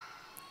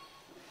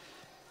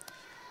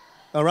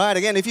All right,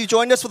 again, if you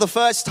joined us for the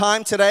first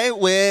time today,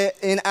 we're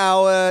in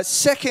our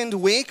second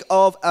week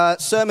of a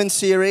sermon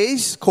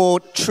series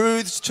called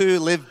Truths to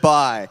Live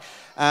By.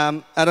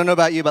 I don't know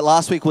about you, but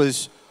last week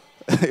was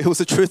it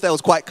was a truth that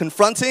was quite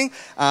confronting,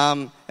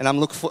 and I'm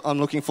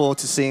looking forward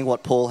to seeing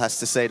what Paul has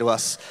to say to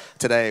us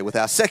today with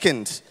our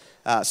second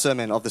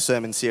sermon of the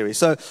sermon series.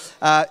 So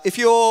if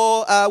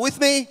you're with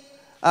me,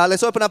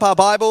 let's open up our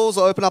Bibles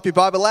or open up your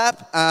Bible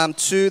app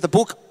to the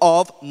book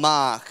of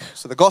Mark.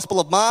 So the Gospel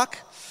of Mark.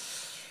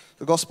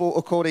 The Gospel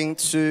according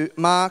to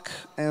Mark,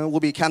 and we'll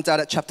be camped out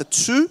at chapter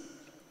 2,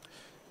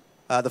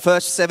 the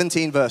first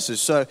 17 verses.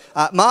 So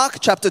Mark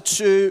chapter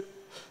 2,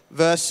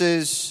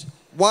 verses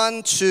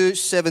 1 to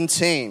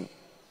 17. And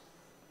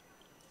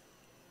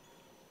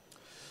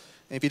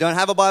if you don't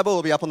have a Bible,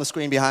 it'll be up on the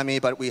screen behind me,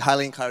 but we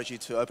highly encourage you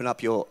to open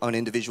up your own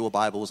individual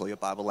Bibles or your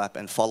Bible app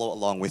and follow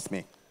along with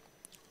me.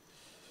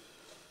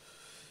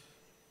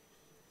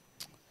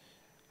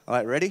 All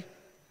right, ready?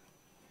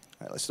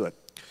 All right, let's do it.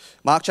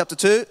 Mark chapter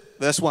 2,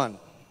 verse 1.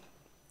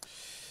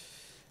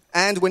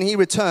 And when he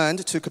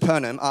returned to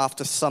Capernaum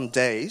after some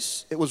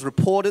days, it was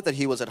reported that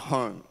he was at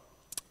home,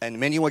 and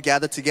many were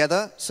gathered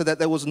together, so that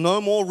there was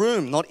no more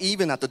room, not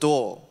even at the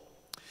door.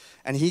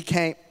 And he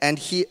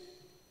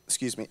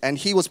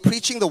was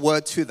preaching the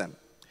word to them.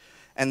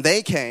 And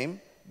they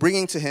came,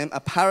 bringing to him a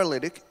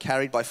paralytic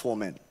carried by 4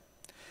 men.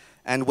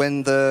 And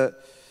when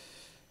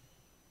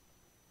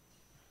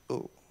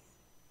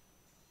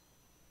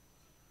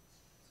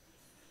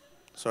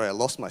Sorry, I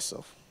lost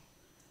myself.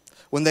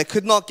 When they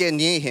could not get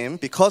near him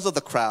because of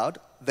the crowd,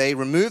 they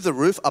removed the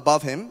roof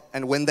above him,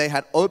 and when they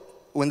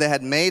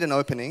had made an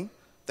opening,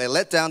 they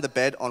let down the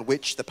bed on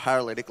which the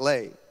paralytic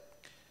lay.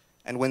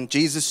 And when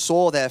Jesus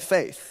saw their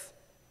faith,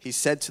 he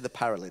said to the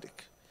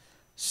paralytic,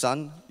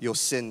 "Son, your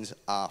sins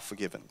are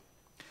forgiven."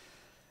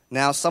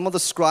 Now some of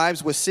the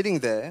scribes were sitting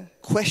there,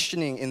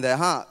 questioning in their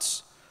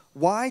hearts,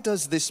 "Why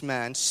does this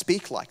man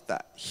speak like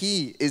that?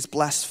 He is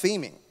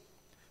blaspheming.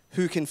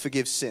 Who can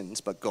forgive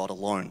sins but God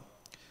alone?"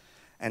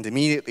 And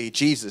immediately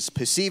Jesus,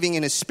 perceiving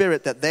in his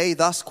spirit that they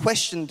thus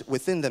questioned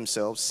within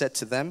themselves, said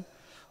to them,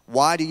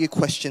 "Why do you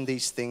question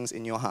these things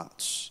in your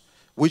hearts?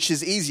 Which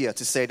is easier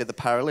to say to the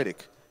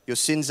paralytic, 'Your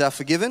sins are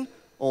forgiven,'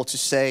 or to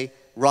say,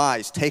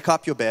 'Rise, take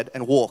up your bed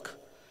and walk'?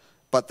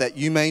 But that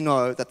you may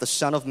know that the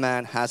Son of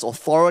Man has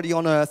authority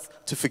on earth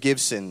to forgive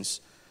sins."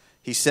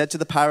 He said to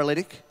the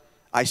paralytic,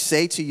 "I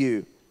say to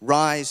you,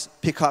 rise,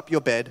 pick up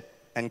your bed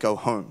and go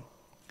home."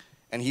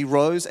 And he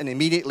rose and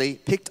immediately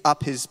picked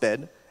up his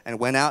bed and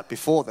went out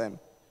before them,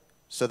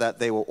 so that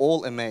they were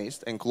all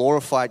amazed and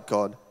glorified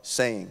God,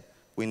 saying,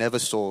 "We never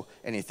saw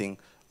anything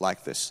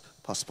like this."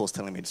 Pastor Paul's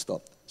telling me to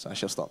stop, so I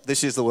shall stop.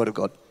 This is the word of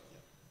God.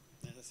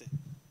 Yeah, that's it.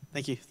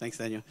 Thank you. Thanks,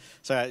 Daniel.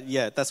 Sorry,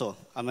 that's all.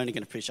 I'm only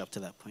going to preach up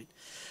to that point.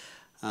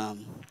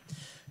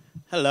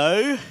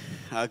 Hello.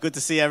 Good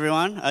to see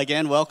everyone.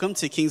 Again, welcome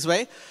to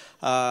Kingsway.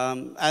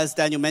 As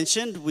Daniel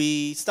mentioned,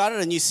 we started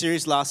a new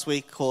series last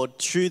week called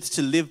Truths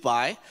to Live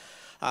By.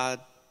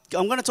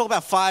 I'm going to talk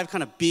about 5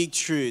 kind of big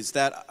truths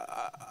that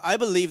I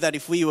believe that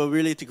if we were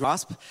really to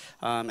grasp,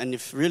 and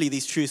if really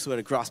these truths were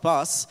to grasp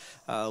us,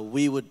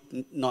 we would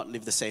not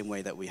live the same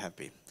way that we have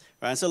been.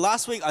 Right? And so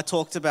last week I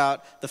talked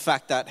about the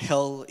fact that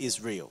hell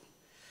is real.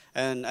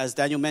 And as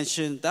Daniel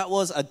mentioned, that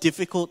was a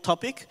difficult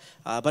topic,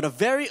 but a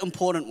very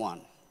important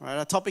one. Right?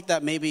 A topic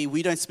that maybe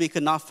we don't speak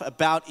enough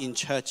about in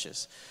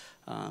churches.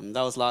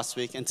 That was last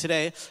week. And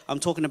today, I'm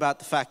talking about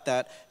the fact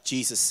that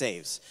Jesus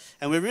saves.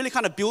 And we're really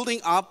kind of building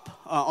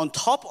up on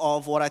top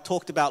of what I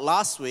talked about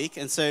last week.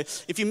 And so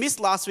if you missed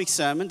last week's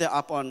sermon, they're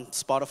up on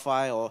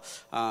Spotify or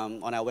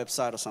on our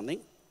website or something.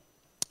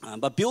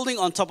 But building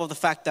on top of the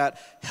fact that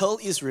hell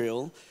is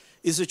real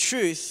is the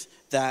truth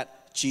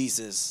that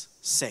Jesus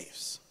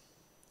saves.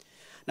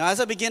 Now,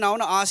 as I begin, I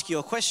want to ask you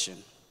a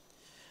question.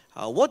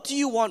 What do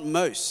you want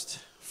most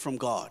from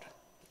God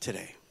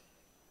today?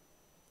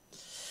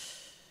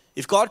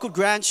 If God could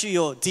grant you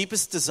your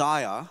deepest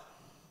desire,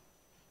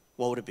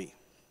 what would it be?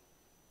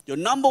 Your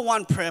number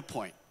one prayer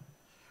point.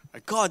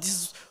 God, this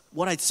is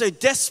what I so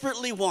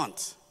desperately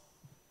want.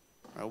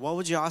 What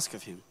would you ask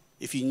of him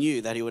if you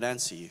knew that he would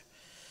answer you?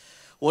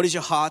 What is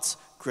your heart's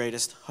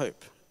greatest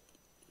hope?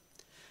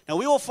 Now,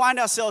 we all find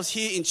ourselves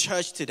here in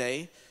church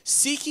today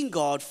seeking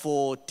God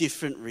for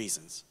different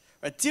reasons.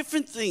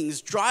 Different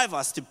things drive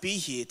us to be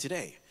here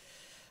today.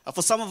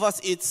 For some of us,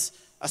 it's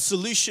a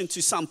solution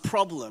to some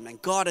problem, and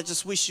God, I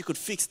just wish you could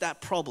fix that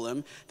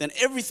problem, then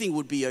everything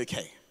would be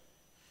okay.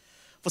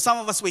 For some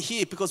of us, we're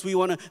here because we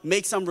want to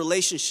make some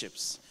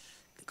relationships.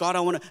 God,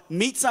 I want to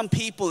meet some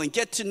people and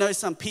get to know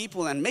some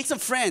people and make some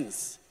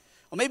friends.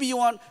 Or maybe you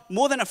want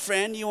more than a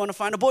friend, you want to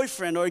find a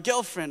boyfriend or a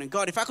girlfriend, and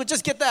God, if I could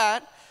just get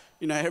that,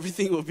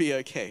 everything will be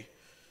okay.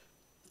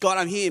 God,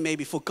 I'm here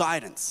maybe for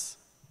guidance.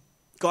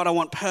 God, I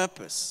want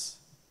purpose.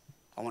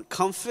 I want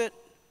comfort.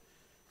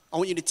 I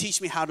want you to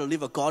teach me how to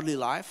live a godly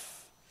life.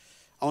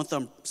 I want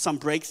some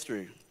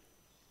breakthrough.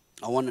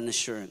 I want an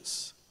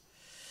assurance.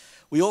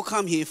 We all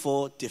come here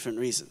for different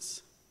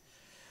reasons.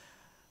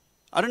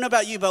 I don't know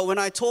about you, but when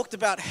I talked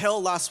about hell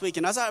last week,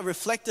 and as I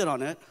reflected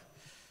on it,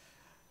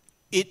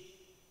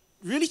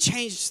 really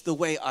changed the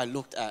way I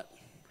looked at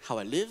how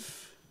I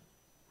live,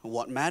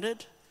 what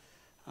mattered,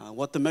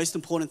 what the most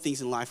important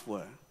things in life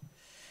were.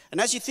 And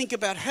as you think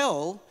about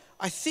hell,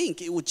 I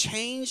think it would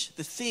change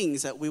the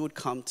things that we would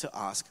come to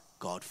ask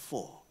God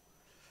for.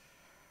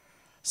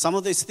 Some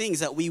of those things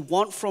that we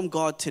want from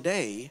God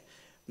today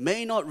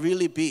may not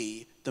really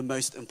be the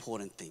most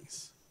important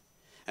things.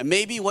 And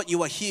maybe what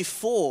you are here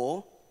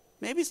for,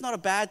 maybe it's not a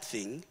bad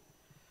thing,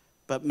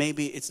 but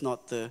maybe it's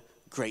not the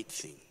great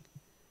thing.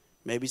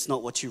 Maybe it's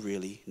not what you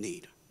really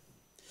need.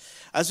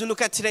 As we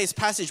look at today's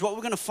passage, what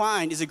we're going to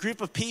find is a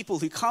group of people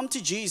who come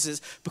to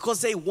Jesus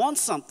because they want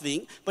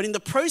something, but in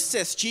the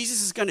process,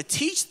 Jesus is going to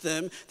teach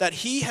them that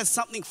he has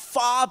something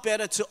far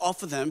better to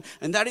offer them,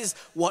 and that is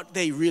what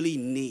they really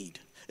need.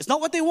 It's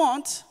not what they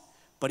want,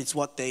 but it's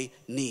what they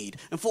need.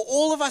 And for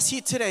all of us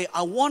here today,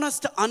 I want us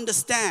to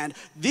understand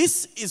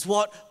this is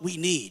what we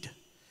need,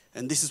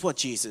 and this is what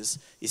Jesus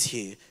is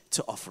here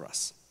to offer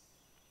us.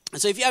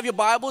 And so if you have your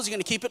Bibles, you're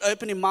going to keep it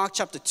open in Mark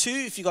chapter 2.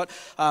 If you've got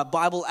a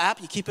Bible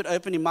app, you keep it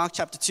open in Mark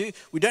chapter 2.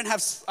 We don't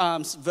have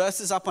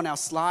verses up on our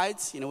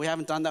slides. We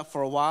haven't done that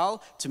for a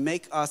while to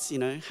make us,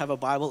 have a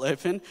Bible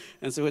open.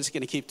 And so we're just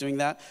going to keep doing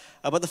that.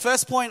 But the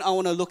first point I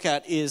want to look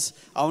at is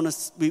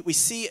we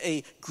see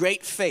a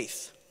great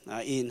faith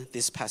in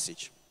this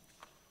passage.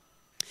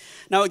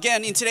 Now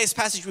again, in today's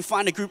passage, we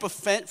find a group of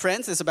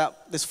friends.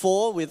 There's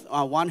four with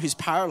one who's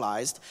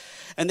paralyzed.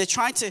 And they're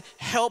trying to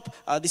help,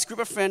 this group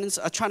of friends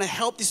are trying to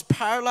help this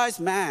paralyzed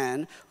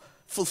man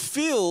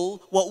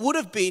fulfill what would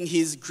have been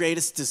his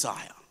greatest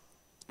desire.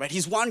 Right?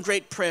 His one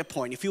great prayer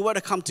point. If you were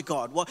to come to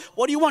God, what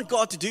do you want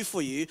God to do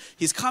for you?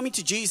 He's coming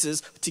to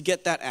Jesus to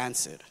get that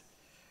answered.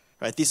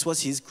 Right? This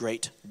was his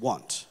great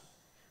want.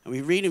 And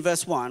we read in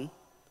verse 1,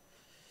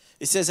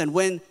 it says, and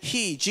when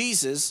he,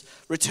 Jesus,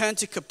 returned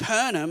to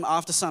Capernaum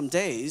after some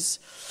days,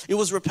 it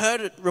was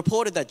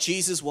reported that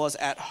Jesus was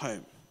at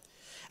home.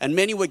 And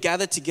many were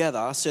gathered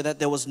together so that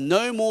there was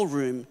no more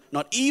room,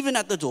 not even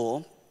at the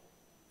door,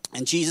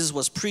 and Jesus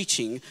was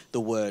preaching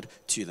the word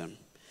to them.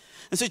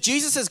 And so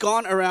Jesus has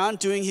gone around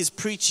doing his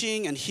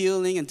preaching and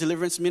healing and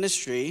deliverance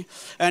ministry,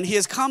 and he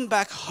has come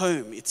back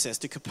home, it says,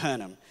 to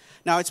Capernaum.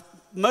 Now, it's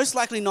most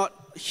likely not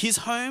his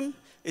home.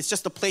 It's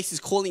just a place he's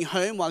calling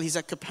home while he's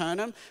at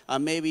Capernaum,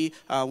 maybe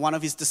one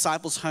of his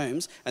disciples'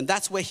 homes, and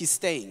that's where he's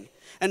staying.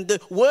 And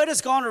the word has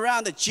gone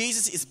around that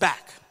Jesus is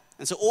back.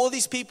 And so all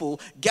these people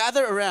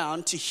gather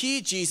around to hear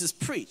Jesus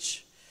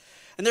preach.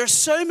 And there are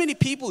so many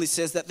people, it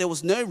says, that there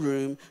was no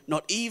room,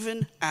 not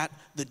even at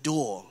the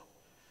door.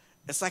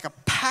 It's like a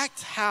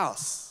packed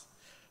house.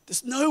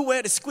 There's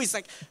nowhere to squeeze.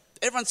 Like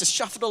everyone's just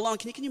shuffled along.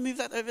 Can you move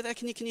that over there?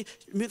 Can you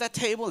move that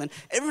table? And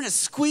everyone is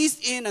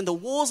squeezed in, and the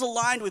walls are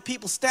lined with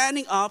people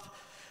standing up.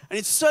 And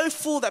it's so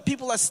full that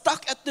people are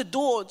stuck at the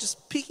door,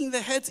 just peeking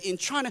their heads in,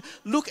 trying to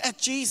look at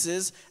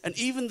Jesus. And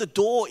even the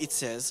door, it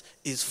says,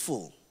 is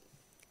full.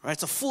 Right?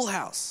 It's a full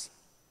house.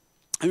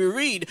 And we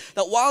read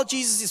that while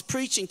Jesus is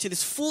preaching to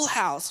this full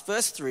house,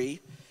 verse 3,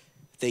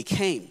 they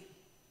came,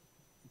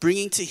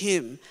 bringing to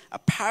him a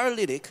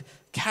paralytic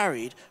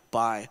carried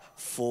by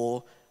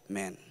 4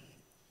 men.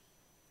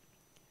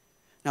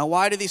 Now,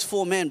 why did these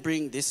 4 men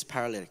bring this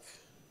paralytic?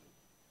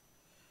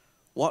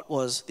 What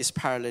was this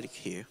paralytic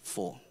here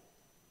for?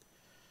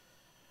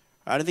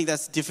 I don't think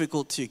that's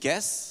difficult to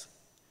guess.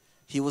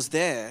 He was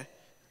there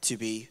to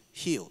be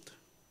healed.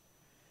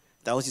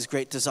 That was his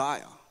great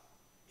desire,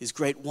 his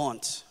great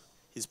want,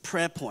 his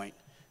prayer point.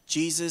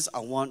 Jesus, I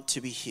want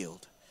to be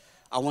healed.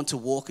 I want to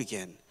walk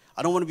again.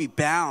 I don't want to be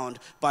bound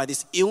by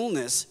this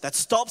illness that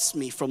stops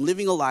me from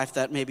living a life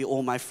that maybe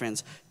all my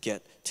friends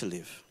get to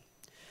live.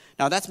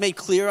 Now that's made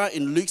clearer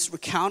in Luke's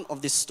recount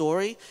of this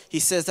story. He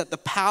says that the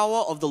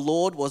power of the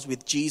Lord was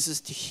with Jesus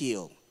to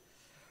heal.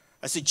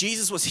 So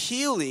Jesus was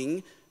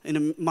healing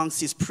in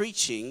amongst his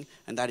preaching,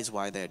 and that is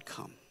why they had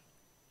come.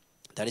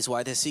 That is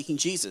why they're seeking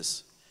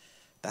Jesus.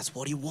 That's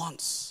what he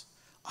wants.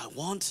 I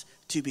want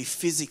to be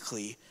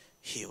physically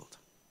healed.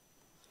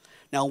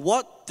 Now,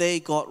 what they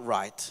got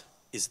right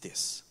is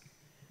this.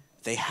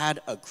 They had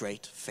a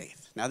great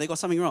faith. Now, they got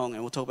something wrong,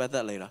 and we'll talk about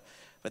that later.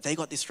 But they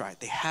got this right.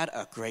 They had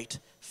a great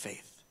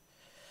faith.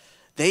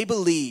 They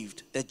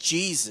believed that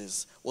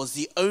Jesus was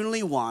the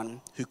only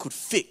one who could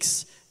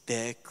fix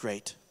their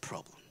great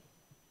problem.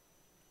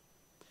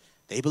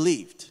 They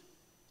believed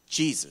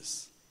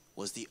Jesus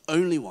was the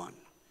only one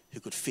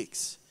who could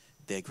fix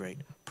their great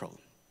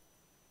problem.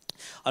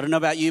 I don't know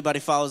about you, but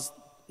if I was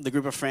the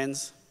group of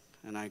friends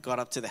and I got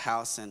up to the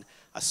house and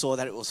I saw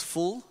that it was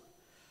full,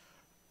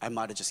 I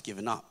might have just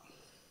given up.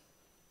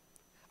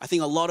 I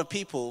think a lot of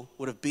people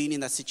would have been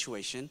in that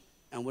situation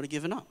and would have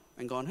given up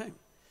and gone home.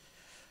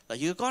 Like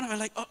you've gone home,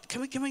 like, oh,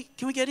 can we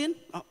get in?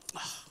 Oh,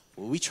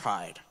 well, we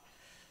tried.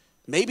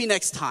 Maybe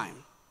next time.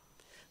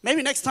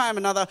 Maybe next time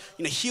another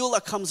healer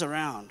comes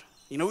around.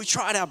 We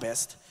tried our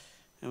best,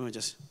 and we'll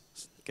just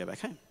go back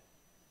home,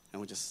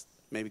 and we'll just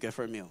maybe go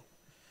for a meal.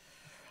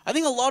 I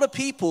think a lot of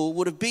people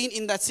would have been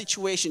in that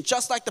situation,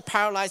 just like the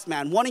paralyzed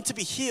man, wanting to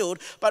be healed,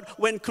 but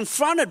when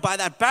confronted by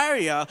that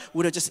barrier,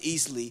 would have just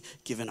easily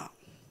given up.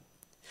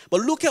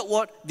 But look at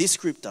what this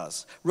group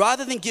does.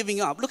 Rather than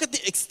giving up, look at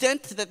the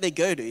extent that they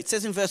go to. It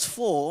says in verse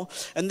 4,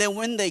 and then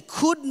when they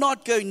could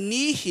not go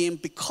near him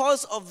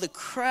because of the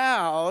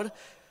crowd,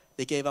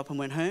 they gave up and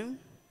went home.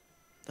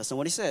 That's not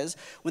what he says.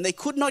 When they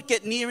could not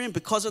get near him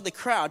because of the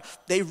crowd,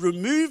 they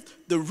removed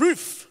the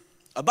roof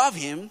above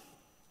him.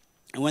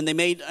 And when they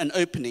made an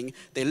opening,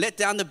 they let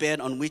down the bed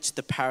on which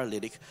the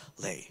paralytic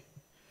lay.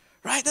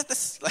 Right?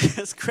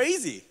 That's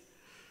crazy.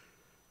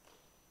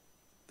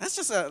 That's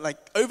just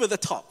over the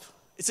top.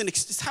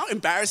 It's how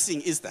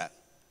embarrassing is that?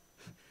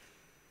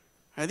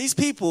 Right, these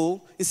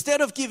people,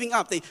 instead of giving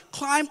up, they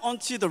climb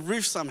onto the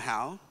roof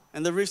somehow.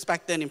 And the roofs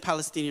back then in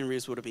Palestinian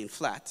roofs would have been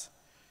flat.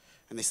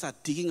 And they start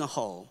digging a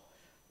hole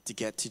to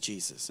get to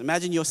Jesus.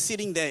 Imagine you're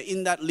sitting there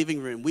in that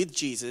living room with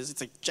Jesus.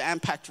 It's a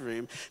jam-packed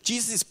room.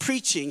 Jesus is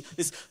preaching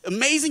this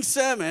amazing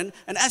sermon,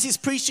 and as he's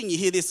preaching, you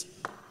hear this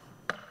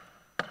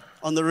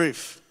on the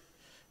roof.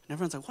 And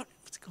everyone's like,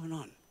 what's going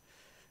on?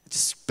 It's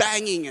just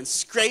banging and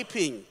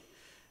scraping,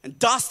 and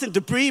dust and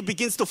debris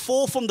begins to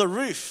fall from the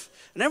roof.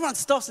 And everyone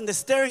stops and they're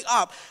staring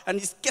up,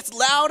 and it gets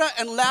louder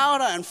and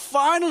louder, and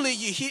finally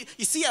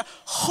you see a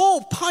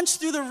hole punch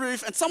through the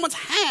roof, and someone's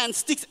hand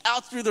sticks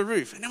out through the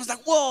roof. And everyone's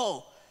like,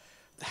 whoa!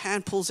 The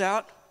hand pulls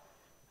out,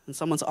 and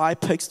someone's eye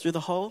pokes through the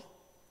hole,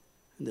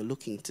 and they're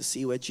looking to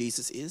see where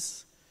Jesus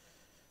is.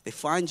 They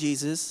find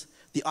Jesus,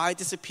 the eye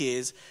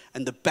disappears,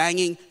 and the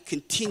banging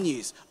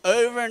continues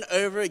over and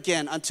over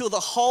again until the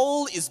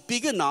hole is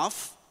big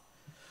enough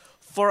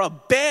for a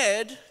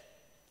bed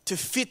to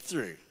fit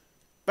through.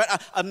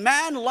 But a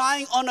man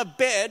lying on a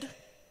bed,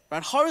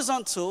 right,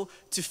 horizontal,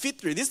 to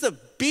fit through. This is a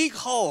big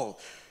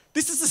hole.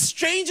 This is the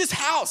strangest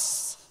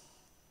house.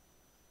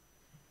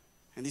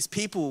 And these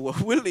people were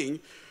willing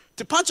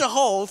to punch a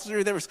hole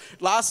through.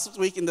 Last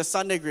week in the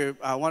Sunday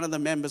group, one of the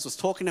members was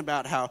talking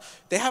about how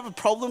they have a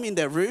problem in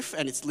their roof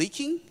and it's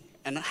leaking,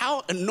 and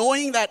how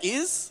annoying that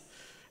is.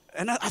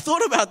 And I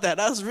thought about that.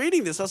 I was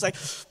reading this. I was like,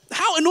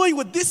 how annoying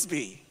would this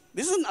be?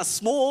 This isn't a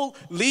small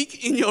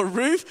leak in your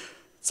roof.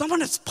 Someone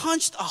has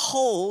punched a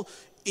hole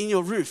in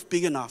your roof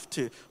big enough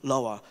to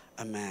lower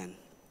a man.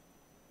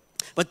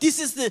 But this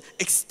is the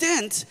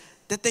extent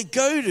that they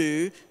go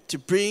to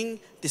bring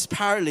this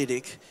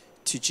paralytic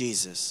to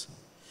Jesus.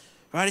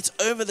 Right? It's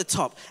over the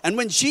top. And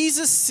when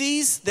Jesus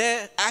sees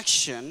their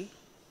action,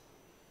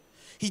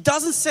 he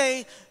doesn't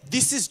say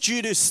this is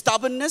due to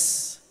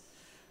stubbornness.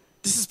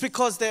 This is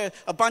because they're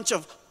a bunch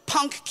of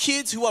punk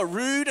kids who are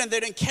rude and they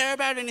don't care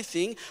about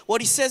anything.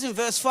 What he says in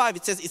verse 5,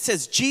 it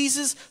says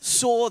Jesus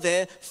saw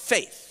their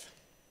faith.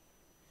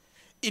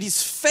 It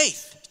is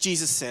faith,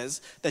 Jesus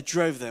says, that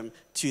drove them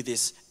to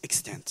this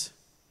extent.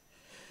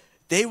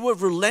 They were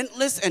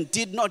relentless and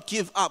did not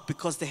give up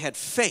because they had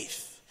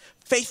faith.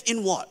 Faith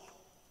in what?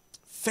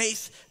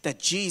 Faith that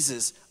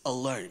Jesus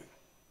alone.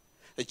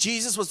 That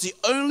Jesus was the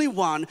only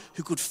one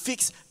who could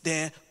fix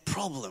their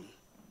problem.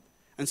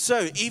 And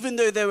so, even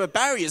though there were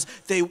barriers,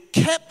 they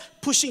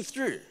kept pushing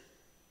through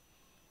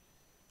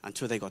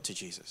until they got to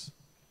Jesus.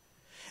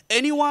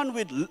 Anyone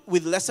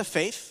with lesser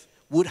faith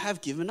would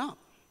have given up.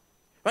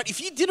 Right?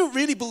 If you didn't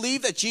really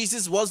believe that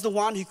Jesus was the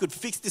one who could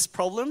fix this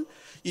problem,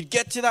 you'd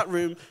get to that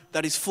room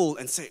that is full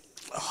and say,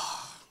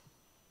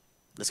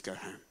 let's go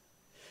home.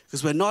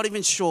 Because we're not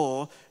even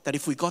sure that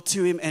if we got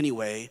to him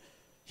anyway,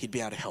 he'd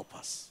be able to help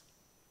us.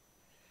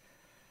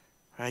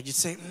 Right? You'd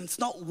say, it's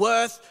not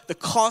worth the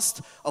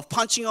cost of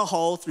punching a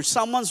hole through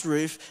someone's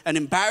roof and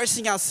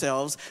embarrassing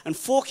ourselves and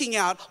forking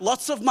out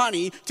lots of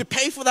money to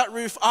pay for that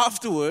roof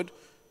afterward,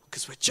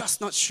 because we're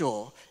just not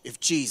sure if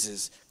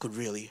Jesus could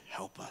really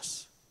help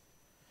us.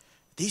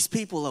 These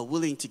people are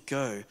willing to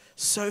go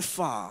so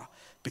far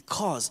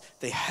because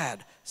they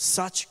had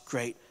such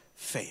great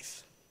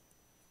faith.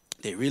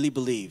 They really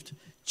believed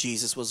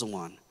Jesus was the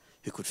one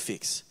who could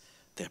fix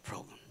their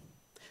problem.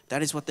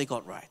 That is what they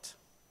got right.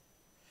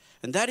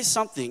 And that is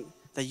something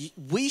that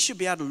we should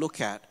be able to look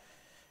at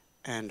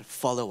and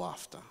follow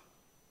after.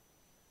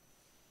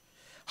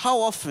 How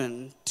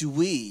often do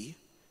we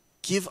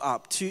give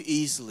up too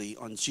easily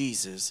on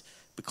Jesus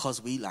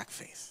because we lack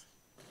faith?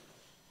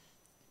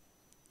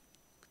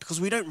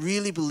 Because we don't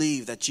really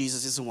believe that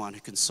Jesus is the one who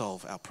can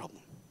solve our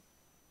problem.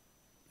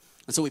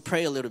 And so we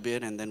pray a little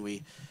bit and then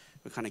we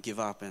kind of give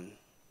up and,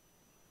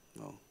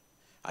 well,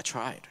 I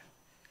tried.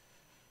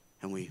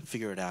 And we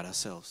figure it out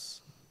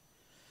ourselves.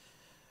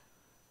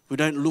 We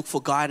don't look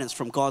for guidance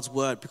from God's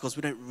word because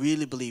we don't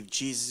really believe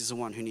Jesus is the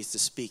one who needs to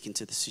speak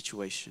into the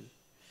situation.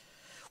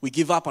 We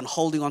give up on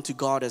holding on to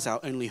God as our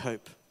only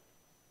hope.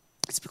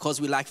 It's because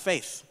we lack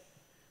faith.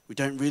 We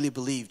don't really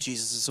believe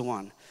Jesus is the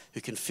one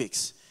who can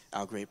fix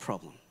our great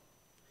problem.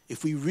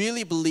 If we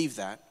really believe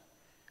that,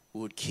 we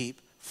would keep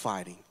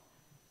fighting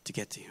to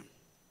get to him.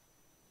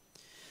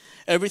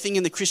 Everything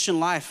in the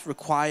Christian life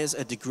requires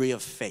a degree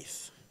of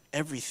faith.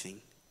 Everything.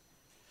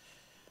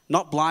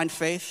 Not blind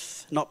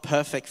faith, not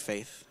perfect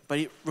faith, but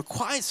it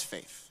requires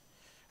faith.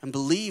 And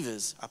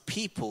believers are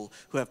people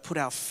who have put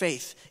our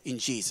faith in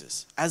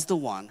Jesus as the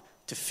one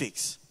to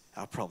fix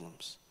our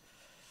problems.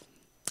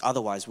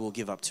 Otherwise, we'll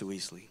give up too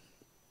easily.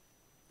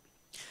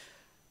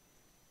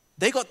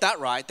 They got that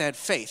right, they had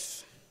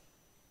faith.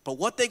 But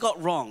what they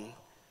got wrong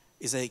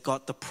is they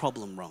got the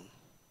problem wrong.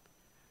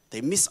 They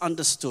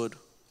misunderstood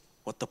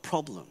what the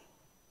problem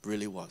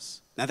really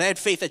was. Now, they had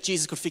faith that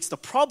Jesus could fix the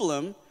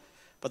problem,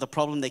 but the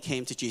problem they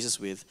came to Jesus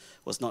with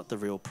was not the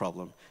real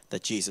problem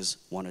that Jesus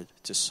wanted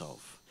to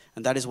solve.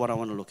 And that is what I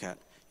want to look at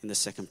in the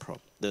second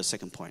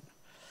point.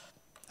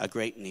 A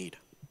great need.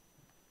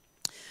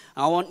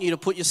 I want you to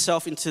put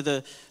yourself into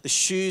the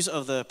shoes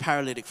of the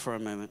paralytic for a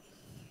moment.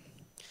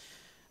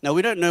 Now,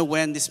 we don't know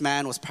when this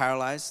man was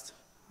paralyzed.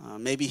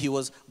 Maybe he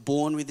was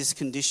born with this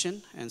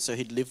condition, and so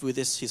he'd lived with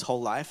this his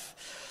whole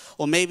life.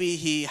 Or maybe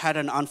he had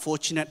an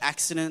unfortunate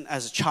accident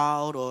as a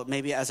child, or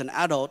maybe as an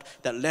adult,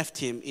 that left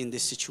him in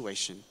this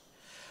situation.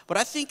 But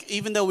I think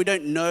even though we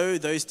don't know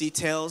those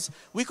details,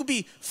 we could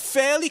be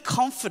fairly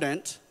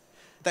confident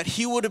that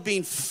he would have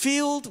been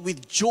filled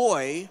with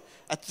joy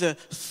at the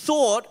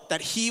thought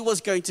that he was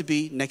going to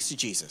be next to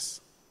Jesus.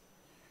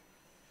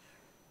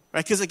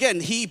 Right? Because again,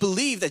 he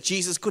believed that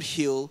Jesus could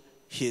heal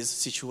his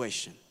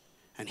situation.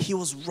 And he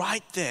was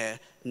right there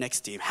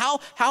next to him. How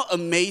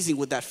amazing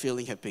would that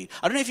feeling have been?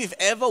 I don't know if you've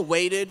ever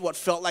waited what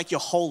felt like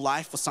your whole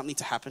life for something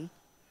to happen.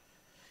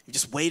 You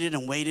just waited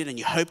and waited and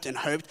you hoped,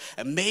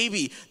 and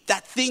maybe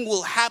that thing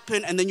will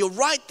happen, and then you're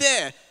right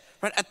there,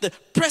 right at the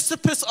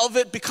precipice of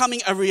it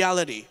becoming a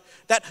reality.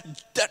 That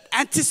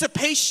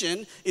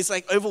anticipation is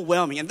like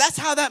overwhelming. And that's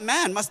how that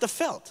man must have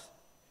felt.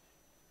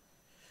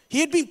 He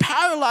had been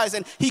paralyzed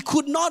and he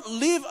could not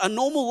live a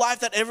normal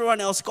life that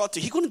everyone else got to.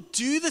 He couldn't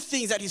do the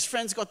things that his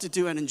friends got to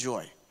do and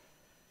enjoy.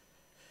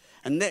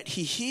 And that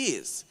he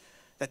hears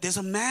that there's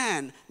a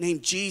man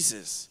named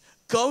Jesus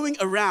going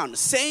around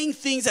saying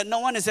things that no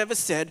one has ever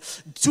said,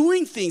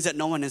 doing things that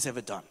no one has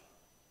ever done.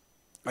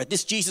 Right?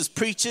 This Jesus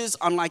preaches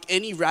unlike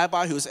any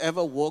rabbi who has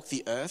ever walked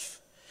the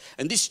earth.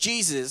 And this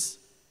Jesus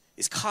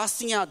is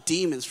casting out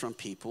demons from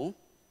people.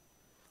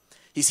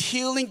 He's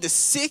healing the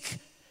sick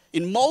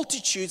in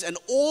multitudes, and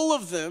all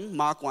of them,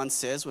 Mark 1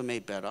 says, were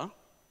made better.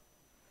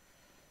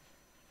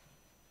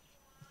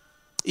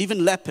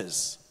 Even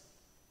lepers.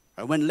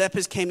 When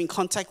lepers came in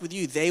contact with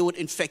you, they would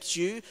infect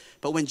you.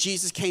 But when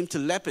Jesus came to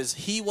lepers,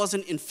 he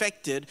wasn't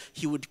infected.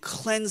 He would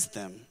cleanse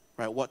them,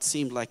 right? What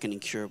seemed like an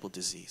incurable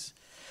disease.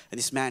 And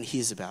this man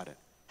hears about it.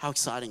 How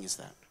exciting is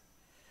that?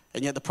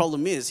 And yet the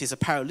problem is, he's a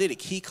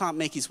paralytic. He can't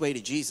make his way to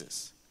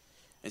Jesus.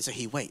 And so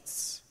he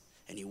waits,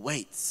 and he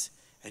waits,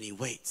 and he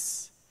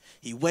waits.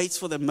 He waits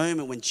for the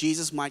moment when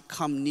Jesus might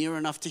come near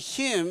enough to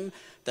him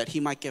that he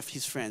might get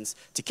his friends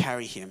to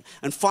carry him.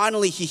 And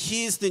finally, he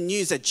hears the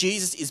news that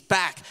Jesus is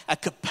back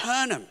at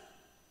Capernaum.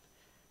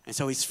 And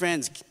so his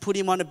friends put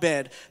him on a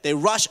bed. They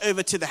rush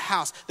over to the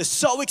house. They're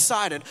so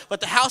excited,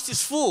 but the house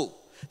is full.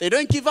 They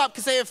don't give up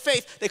because they have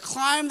faith. They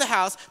climb the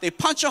house, they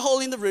punch a hole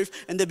in the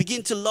roof, and they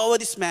begin to lower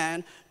this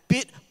man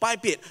bit by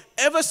bit,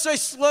 ever so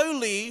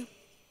slowly,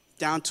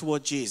 down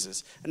toward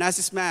Jesus. And as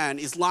this man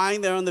is lying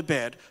there on the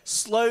bed,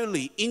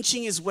 slowly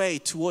inching his way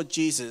toward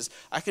Jesus,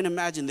 I can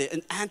imagine that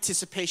an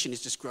anticipation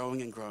is just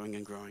growing and growing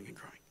and growing and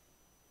growing.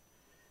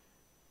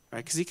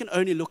 Right? Because he can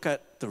only look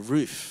at the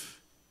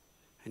roof,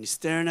 and he's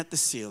staring at the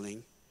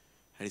ceiling,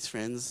 at his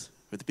friends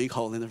with the big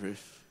hole in the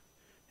roof.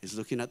 He's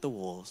looking at the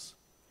walls,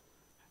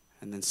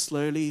 and then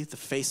slowly the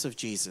face of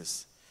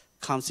Jesus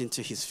comes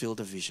into his field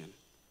of vision.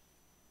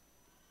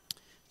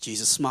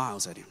 Jesus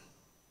smiles at him.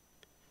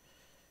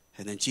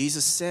 And then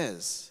Jesus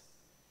says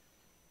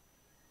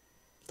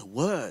the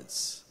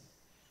words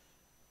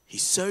he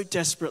so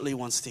desperately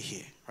wants to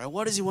hear. Right?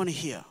 What does he want to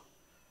hear?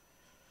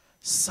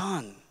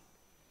 Son,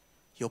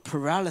 your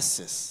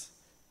paralysis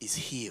is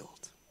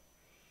healed.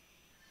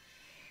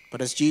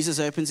 But as Jesus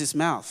opens his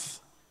mouth,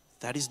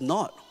 that is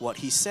not what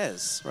he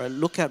says. Right?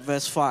 Look at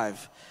verse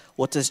 5.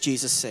 What does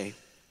Jesus say?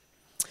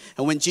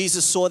 And when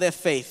Jesus saw their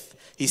faith,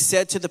 he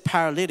said to the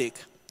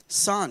paralytic,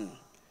 Son,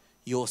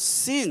 your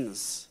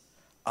sins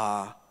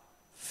are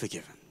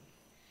forgiven.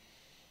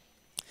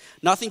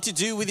 Nothing to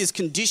do with his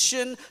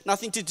condition,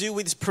 nothing to do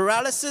with his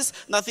paralysis,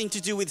 nothing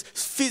to do with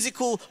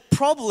physical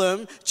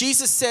problem.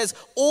 Jesus says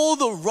all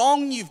the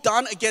wrong you've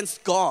done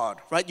against God,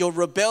 right? Your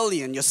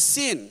rebellion, your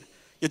sin,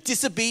 your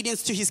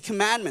disobedience to his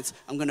commandments,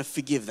 I'm going to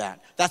forgive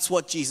that. That's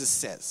what Jesus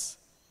says.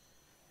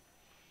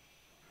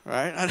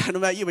 Right? I don't know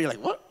about you, but you're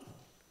like, what?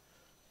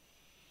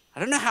 I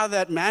don't know how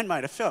that man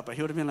might have felt, but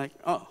he would have been like,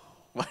 oh,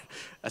 what?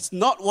 That's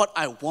not what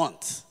I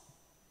want.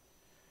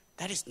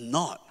 That is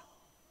not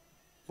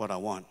what I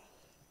want.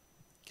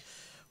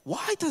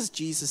 Why does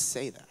Jesus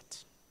say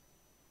that?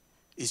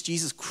 Is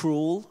Jesus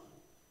cruel?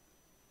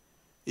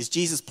 Is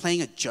Jesus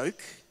playing a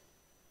joke?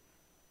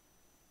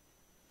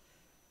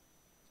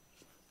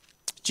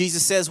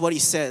 Jesus says what he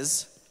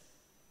says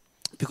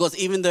because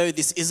even though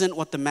this isn't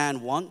what the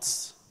man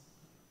wants,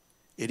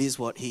 it is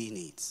what he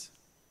needs.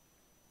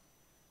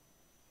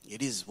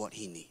 It is what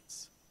he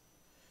needs.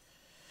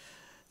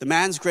 The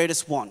man's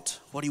greatest want,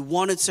 what he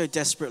wanted so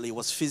desperately,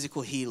 was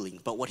physical healing.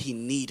 But what he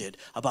needed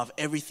above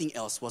everything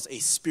else was a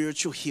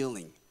spiritual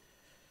healing,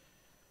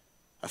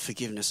 a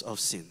forgiveness of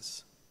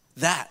sins.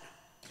 That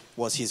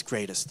was his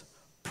greatest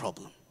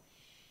problem.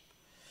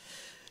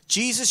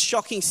 Jesus'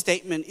 shocking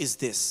statement is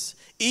this: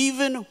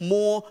 even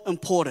more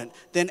important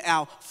than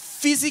our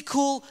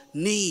physical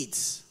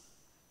needs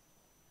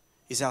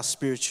is our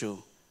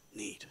spiritual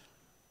need.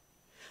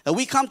 Now,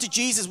 we come to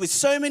Jesus with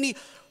so many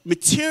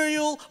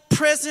material,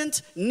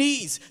 present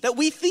needs that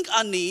we think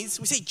are needs.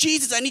 We say,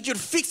 Jesus, I need you to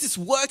fix this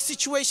work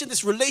situation,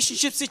 this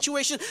relationship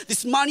situation,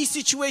 this money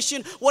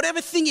situation,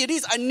 whatever thing it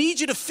is, I need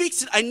you to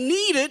fix it. I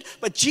need it.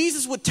 But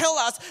Jesus would tell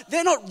us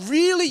they're not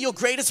really your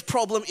greatest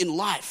problem in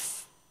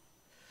life.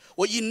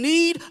 What you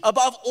need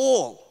above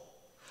all,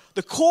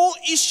 the core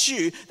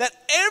issue that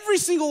every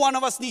single one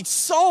of us needs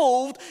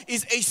solved,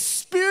 is a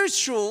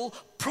spiritual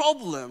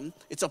problem.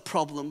 It's a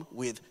problem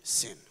with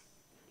sin.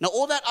 Now,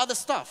 all that other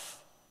stuff,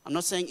 I'm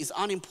not saying is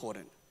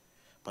unimportant,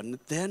 but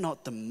they're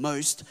not the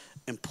most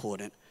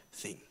important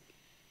thing.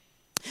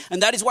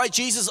 And that is why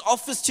Jesus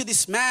offers to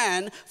this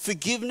man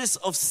forgiveness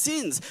of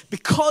sins,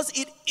 because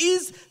it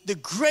is the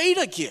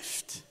greater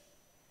gift,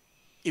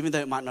 even though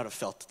it might not have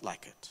felt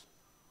like it.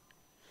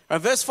 Right,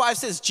 verse 5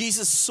 says,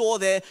 Jesus saw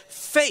their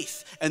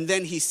faith, and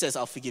then he says,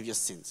 I'll forgive your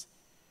sins.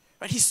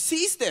 Right, he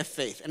sees their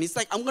faith, and he's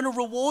like, I'm going to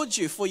reward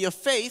you for your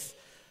faith.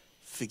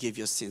 Forgive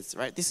your sins,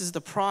 right? This is the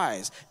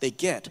prize they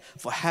get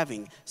for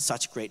having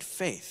such great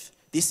faith.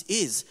 This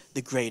is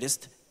the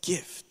greatest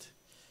gift.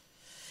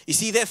 You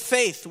see, their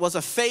faith was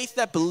a faith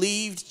that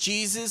believed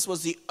Jesus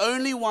was the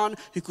only one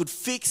who could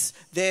fix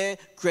their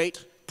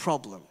great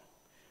problem.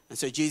 And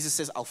so Jesus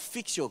says, I'll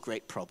fix your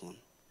great problem.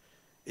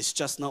 It's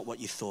just not what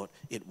you thought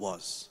it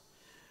was.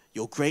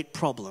 Your great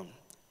problem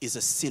is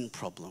a sin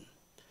problem.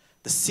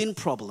 The sin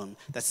problem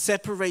that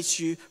separates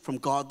you from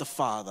God the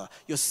Father.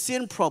 Your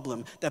sin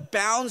problem that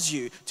bounds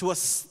you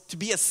to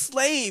be a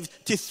slave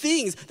to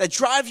things that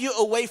drive you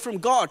away from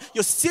God.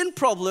 Your sin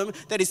problem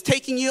that is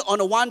taking you on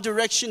a one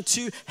direction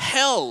to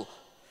hell.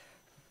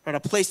 Right, a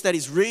place that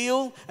is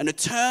real and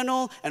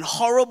eternal and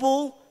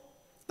horrible.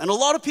 And a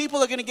lot of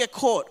people are going to get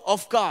caught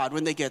off guard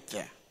when they get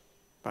there.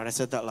 Right, I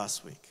said that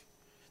last week.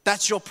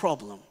 That's your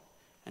problem.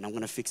 And I'm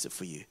going to fix it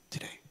for you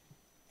today.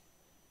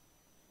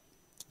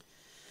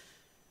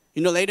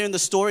 You know, later in the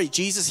story,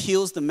 Jesus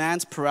heals the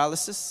man's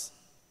paralysis,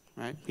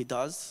 right? He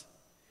does.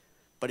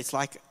 But it's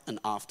like an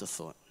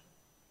afterthought.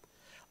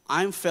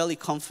 I'm fairly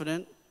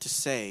confident to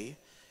say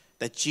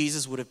that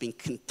Jesus would have been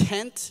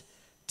content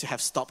to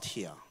have stopped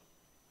here.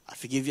 I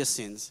forgive your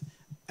sins,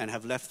 and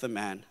have left the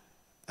man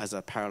as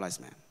a paralyzed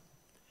man.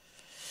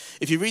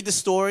 If you read the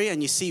story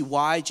and you see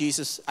why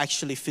Jesus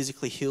actually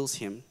physically heals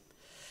him,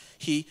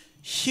 he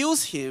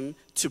heals him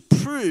to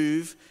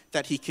prove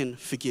that he can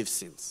forgive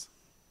sins.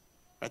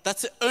 Right,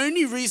 that's the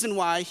only reason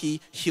why he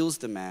heals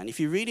the man. If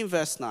you read in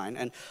verse 9,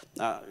 and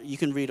you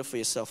can read it for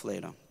yourself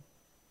later.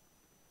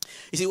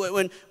 You see,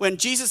 when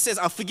Jesus says,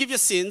 I'll forgive your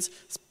sins,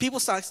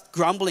 people start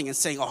grumbling and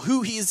saying, oh,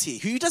 who is he?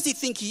 Who does he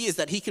think he is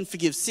that he can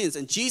forgive sins?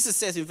 And Jesus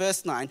says in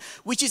verse 9,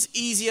 which is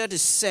easier to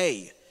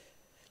say,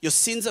 your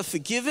sins are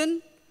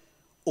forgiven,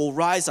 or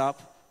rise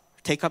up,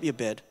 take up your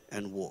bed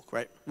and walk,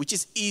 right? Which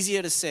is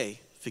easier to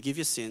say, forgive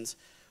your sins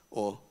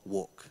or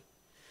walk.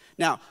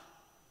 Now,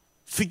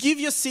 forgive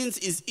your sins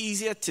is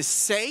easier to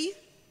say,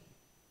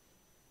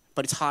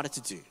 but it's harder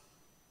to do.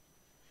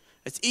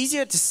 It's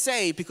easier to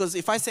say because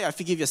if I say I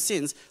forgive your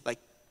sins, like,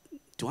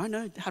 do I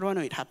know? How do I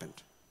know it happened?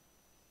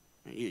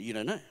 You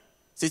don't know.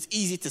 So it's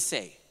easy to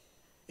say.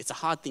 It's a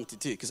hard thing to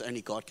do because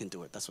only God can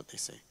do it. That's what they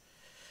say.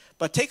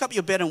 But take up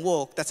your bed and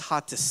walk, that's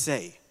hard to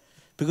say.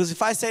 Because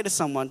if I say to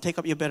someone, take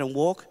up your bed and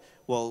walk,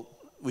 well,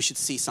 we should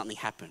see something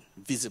happen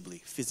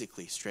visibly,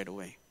 physically, straight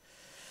away.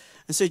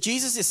 And so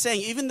Jesus is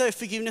saying, even though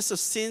forgiveness of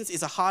sins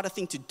is a harder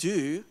thing to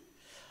do,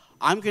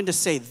 I'm going to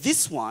say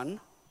this one,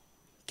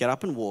 get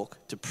up and walk,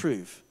 to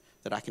prove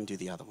that I can do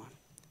the other one.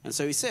 And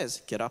so he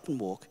says, get up and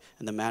walk,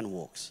 and the man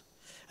walks.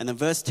 And then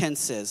verse 10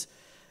 says,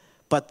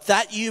 but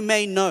that you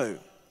may know,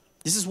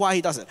 this is why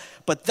he does it,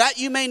 but that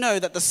you may know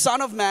that the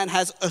Son of Man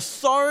has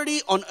authority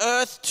on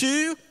earth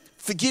to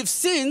forgive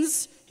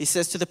sins, he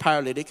says to the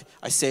paralytic,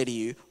 I say to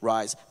you,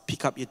 rise,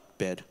 pick up your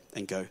bed,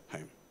 and go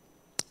home.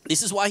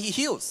 This is why he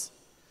heals.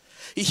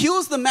 He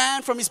heals the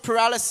man from his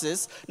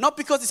paralysis, not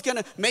because it's going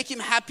to make him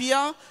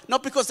happier,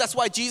 not because that's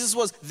why Jesus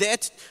was there.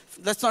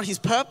 That's not his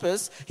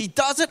purpose. He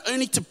does it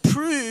only to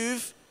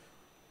prove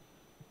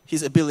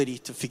his ability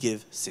to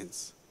forgive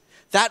sins.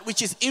 That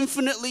which is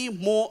infinitely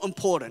more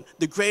important,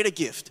 the greater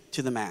gift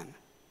to the man.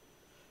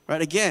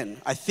 Right?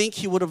 Again, I think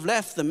he would have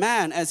left the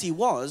man as he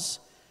was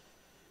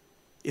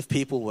if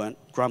people weren't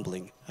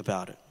grumbling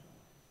about it.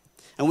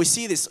 And we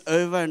see this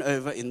over and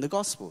over in the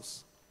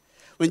Gospels.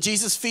 When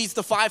Jesus feeds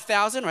the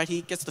 5,000, right,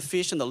 he gets the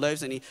fish and the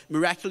loaves and he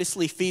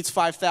miraculously feeds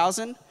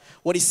 5,000.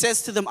 What he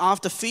says to them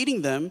after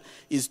feeding them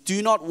is,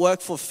 do not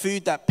work for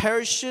food that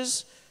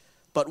perishes,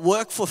 but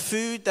work for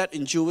food that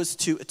endures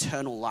to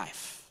eternal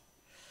life.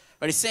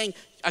 Right, he's saying,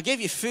 I gave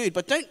you food,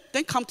 but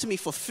don't come to me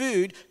for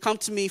food. Come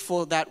to me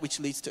for that which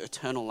leads to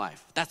eternal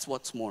life. That's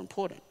what's more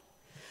important.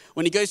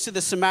 When he goes to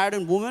the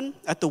Samaritan woman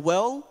at the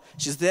well,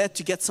 she's there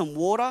to get some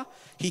water.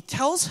 He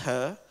tells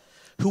her,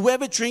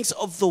 whoever drinks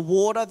of the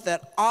water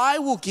that I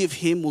will give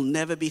him will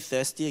never be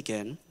thirsty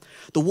again.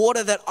 The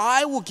water that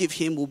I will give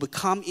him will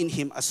become in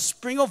him a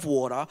spring of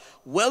water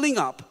welling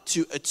up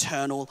to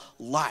eternal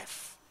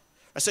life.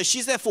 So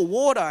she's there for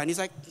water, and he's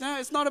like, no,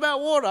 it's not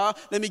about water.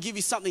 Let me give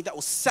you something that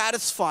will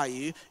satisfy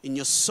you in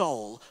your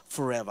soul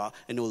forever,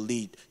 and it will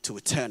lead to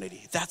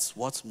eternity. That's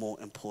what's more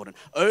important.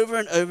 Over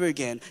and over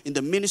again, in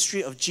the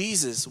ministry of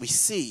Jesus, we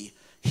see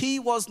he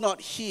was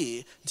not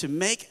here to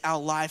make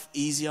our life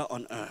easier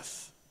on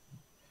earth.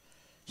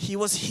 He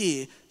was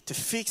here to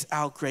fix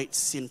our great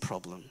sin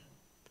problem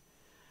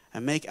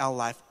and make our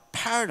life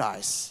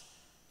paradise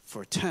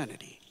for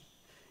eternity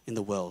in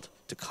the world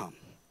to come.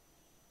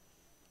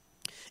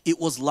 It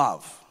was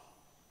love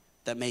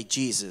that made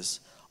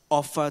Jesus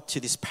offer to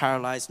this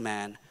paralyzed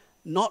man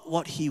not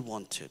what he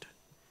wanted,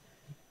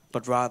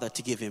 but rather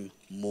to give him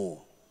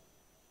more.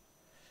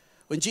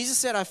 When Jesus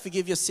said, I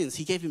forgive your sins,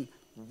 he gave him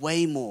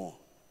way more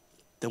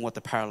than what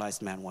the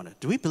paralyzed man wanted.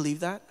 Do we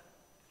believe that?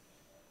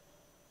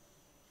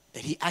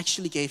 That he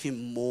actually gave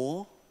him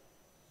more?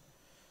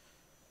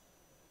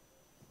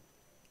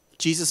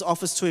 Jesus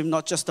offers to him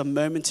not just a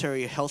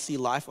momentary healthy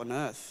life on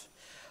earth,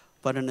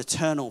 but an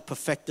eternal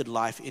perfected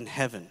life in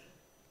heaven.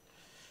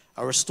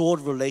 A restored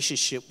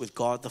relationship with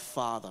God the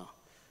Father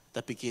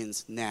that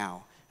begins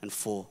now and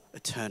for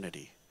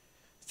eternity.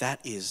 That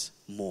is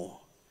more.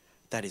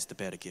 That is the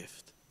better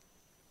gift.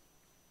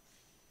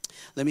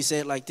 Let me say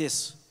it like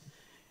this.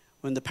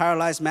 When the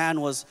paralyzed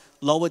man was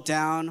lowered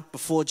down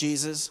before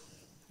Jesus,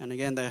 and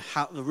again, the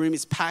room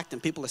is packed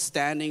and people are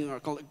standing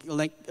or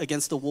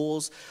against the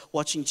walls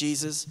watching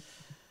Jesus.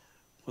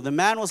 Well, the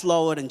man was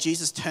lowered and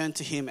Jesus turned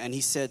to him and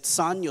he said,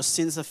 son, your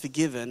sins are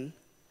forgiven.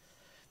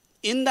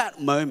 In that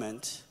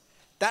moment,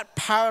 that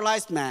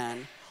paralyzed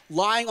man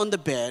lying on the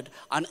bed,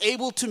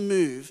 unable to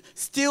move,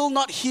 still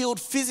not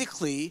healed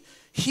physically,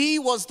 he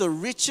was the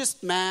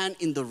richest man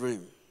in the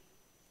room.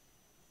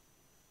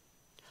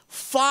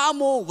 Far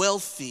more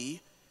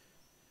wealthy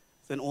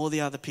than all the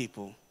other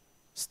people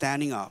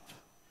standing up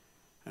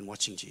and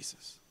watching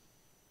Jesus.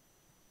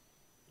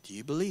 Do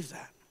you believe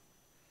that?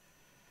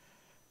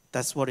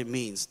 That's what it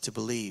means to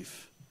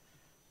believe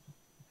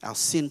our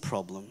sin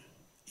problem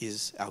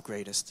is our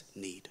greatest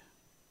need.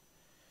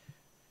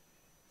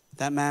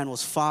 That man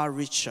was far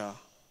richer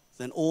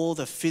than all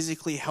the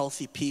physically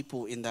healthy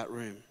people in that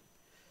room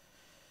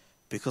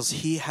because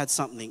he had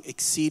something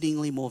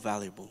exceedingly more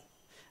valuable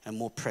and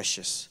more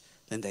precious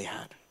than they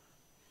had.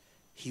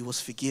 He was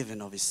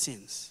forgiven of his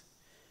sins.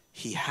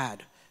 He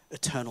had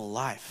eternal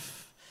life.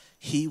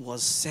 He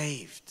was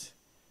saved.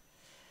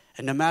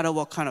 And no matter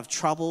what kind of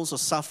troubles or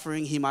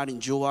suffering he might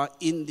endure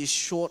in this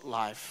short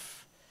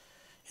life,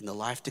 in the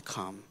life to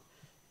come,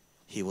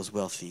 he was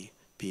wealthy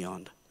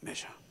beyond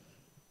measure.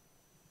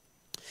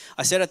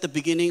 I said at the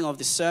beginning of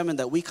this sermon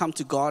that we come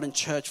to God and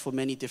church for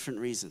many different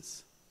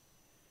reasons.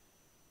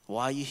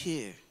 Why are you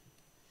here?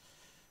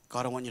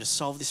 God, I want you to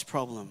solve this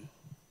problem.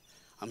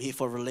 I'm here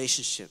for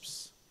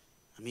relationships.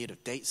 I'm here to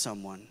date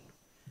someone.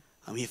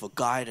 I'm here for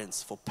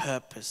guidance, for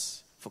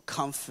purpose, for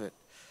comfort.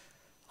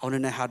 I want to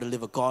know how to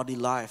live a godly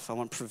life. I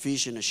want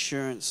provision,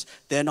 assurance.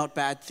 They're not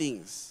bad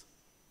things.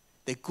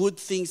 They're good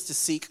things to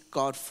seek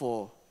God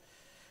for,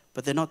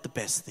 but they're not the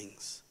best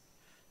things.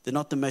 They're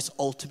not the most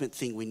ultimate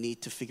thing we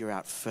need to figure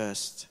out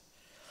first.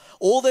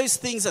 All those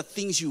things are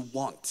things you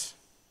want.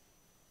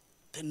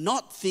 They're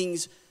not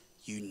things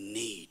you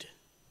need.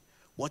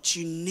 What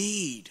you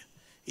need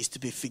is to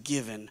be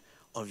forgiven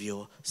of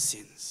your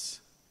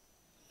sins.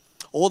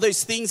 All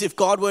those things, if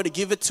God were to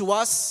give it to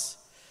us,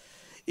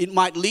 it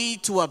might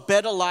lead to a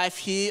better life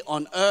here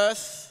on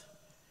earth.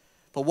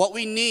 But what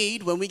we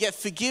need when we get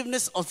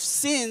forgiveness of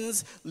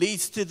sins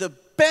leads to the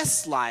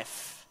best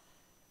life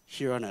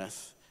here on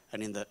earth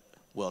and in the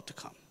world to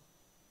come.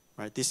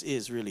 Right? This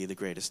is really the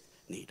greatest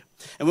need.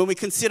 And when we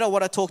consider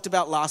what I talked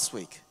about last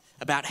week,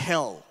 about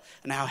hell,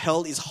 and how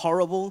hell is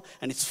horrible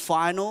and it's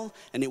final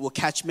and it will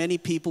catch many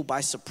people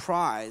by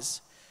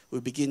surprise, we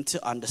begin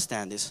to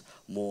understand this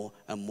more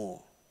and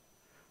more.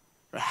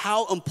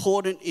 How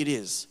important it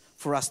is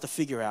for us to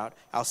figure out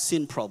our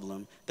sin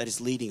problem that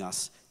is leading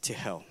us to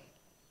hell.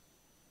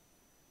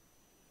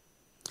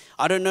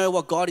 I don't know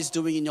what God is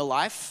doing in your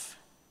life.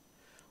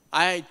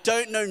 I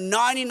don't know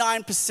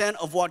 99%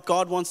 of what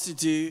God wants to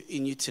do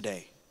in you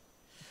today.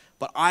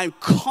 But I'm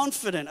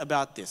confident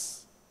about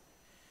this,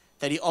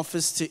 that He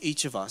offers to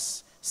each of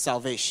us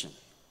salvation.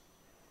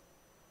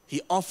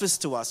 He offers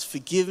to us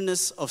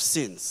forgiveness of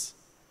sins.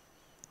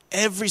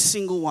 Every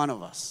single one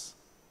of us.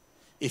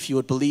 If you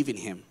would believe in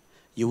Him,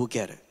 you will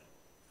get it.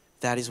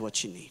 That is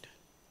what you need.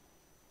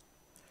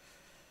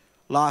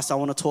 Last, I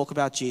want to talk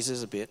about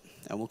Jesus a bit,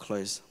 and we'll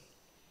close.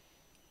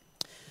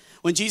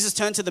 When Jesus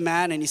turned to the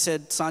man and He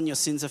said, son, your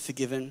sins are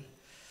forgiven,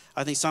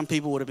 I think some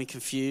people would have been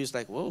confused,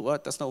 like, whoa,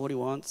 what? That's not what He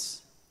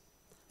wants.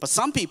 But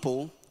some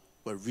people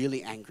were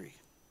really angry.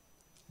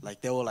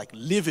 Like, they were like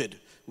livid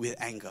with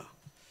anger.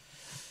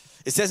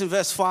 It says in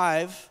verse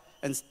 5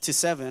 and to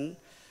 7,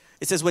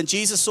 it says, when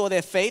Jesus saw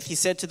their faith, He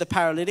said to the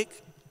paralytic,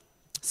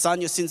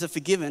 son, your sins are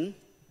forgiven.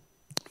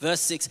 Verse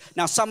 6,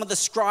 now some of the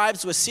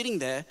scribes were sitting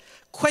there,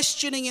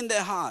 questioning in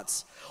their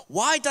hearts,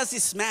 why does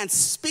this man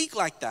speak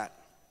like that?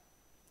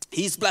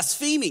 He's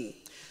blaspheming.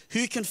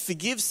 Who can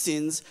forgive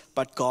sins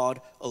but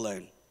God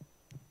alone?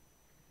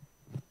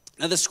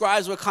 Now the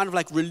scribes were kind of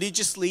like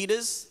religious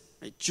leaders,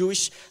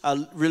 Jewish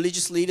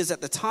religious leaders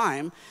at the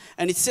time.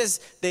 And it says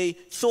they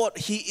thought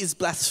he is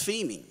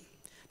blaspheming.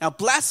 Now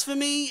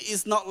blasphemy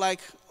is not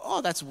like,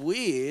 oh, that's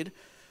weird.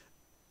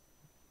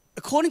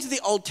 According to the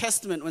Old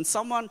Testament, when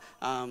someone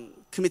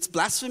commits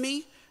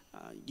blasphemy,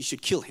 you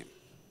should kill him.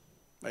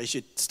 Right? You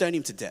should stone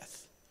him to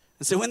death.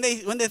 And so when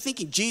they're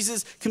thinking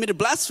Jesus committed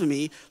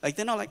blasphemy, like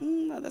they're not like,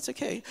 no, that's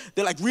okay.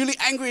 They're like really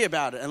angry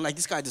about it and like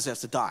this guy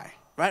deserves to die.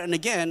 Right? And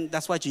again,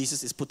 that's why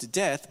Jesus is put to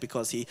death,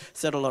 because he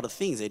said a lot of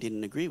things they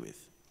didn't agree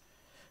with.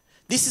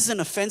 This is an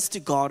offense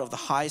to God of the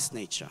highest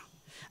nature.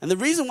 And the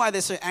reason why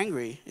they're so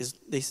angry is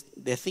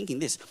they're thinking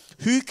this: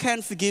 who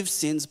can forgive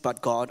sins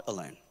but God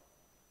alone?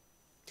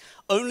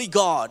 Only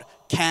God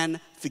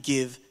can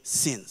forgive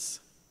sins.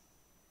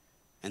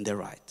 And they're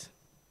right.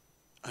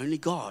 Only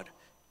God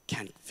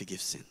can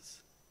forgive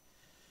sins.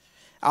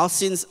 Our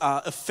sins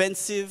are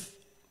offensive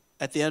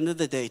at the end of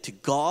the day to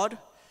God.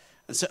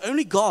 And so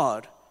only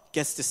God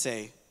gets to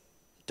say,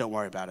 don't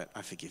worry about it,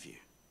 I forgive you.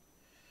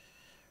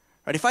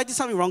 Right? If I did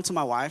something wrong to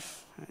my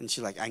wife and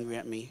she's like angry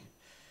at me,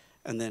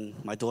 and then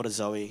my daughter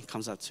Zoe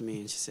comes up to me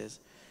and she says,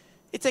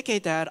 it's okay,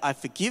 Dad, I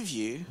forgive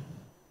you.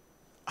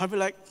 I'd be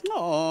like,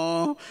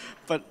 oh,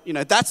 but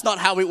that's not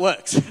how it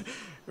works,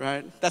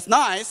 right? That's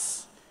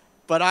nice,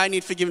 but I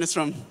need forgiveness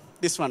from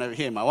this one over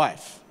here, my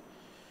wife.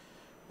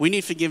 We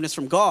need forgiveness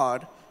from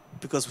God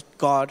because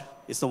God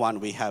is the one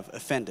we have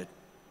offended.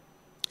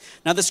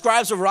 Now, the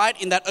scribes were right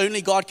in that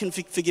only God can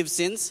forgive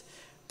sins,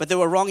 but they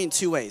were wrong in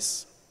two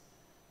ways.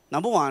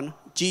 Number one,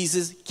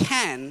 Jesus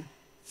can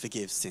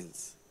forgive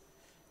sins,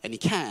 and he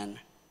can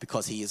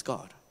because he is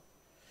God.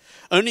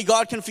 Only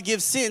God can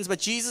forgive sins, but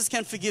Jesus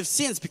can forgive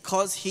sins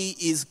because he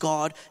is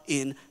God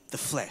in the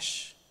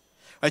flesh.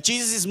 Right?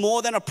 Jesus is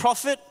more than a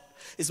prophet,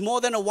 is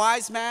more than a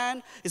wise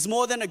man, is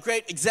more than a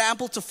great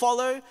example to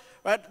follow.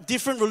 Right?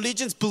 Different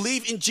religions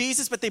believe in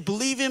Jesus, but they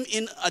believe him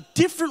in a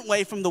different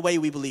way from the way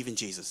we believe in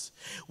Jesus.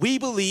 We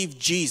believe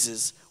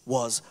Jesus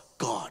was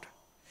God.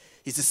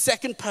 He's the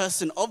second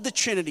person of the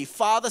Trinity,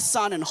 Father,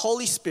 Son, and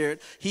Holy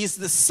Spirit. He is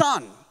the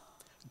Son.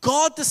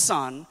 God the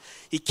Son,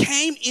 he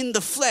came in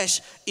the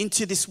flesh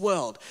into this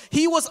world.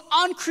 He was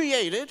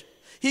uncreated.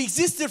 He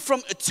existed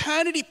from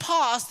eternity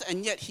past,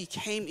 and yet he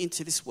came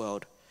into this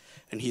world.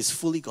 And he is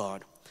fully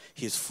God.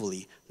 He is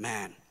fully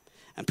man.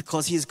 And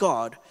because he is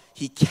God,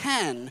 he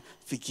can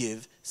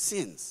forgive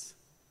sins.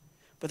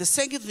 But the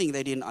second thing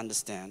they didn't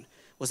understand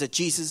was that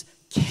Jesus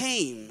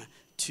came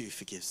to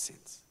forgive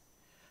sins.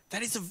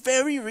 That is the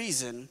very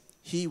reason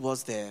he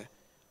was there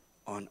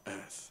on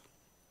earth.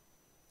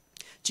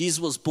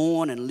 Jesus was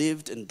born and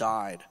lived and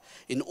died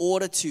in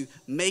order to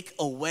make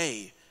a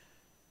way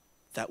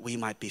that we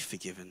might be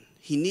forgiven.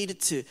 He needed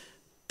to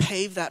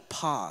pave that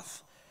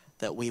path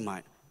that we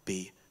might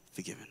be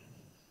forgiven.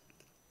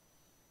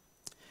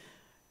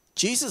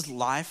 Jesus'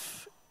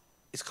 life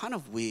is kind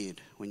of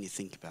weird when you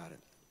think about it.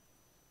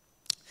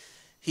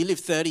 He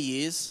lived 30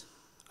 years,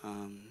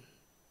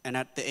 and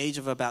at the age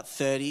of about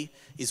 30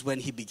 is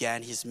when he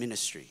began his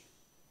ministry.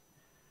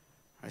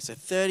 Right, so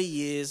 30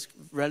 years,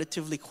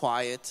 relatively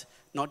quiet,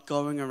 not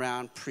going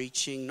around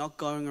preaching, not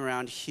going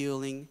around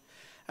healing.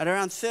 At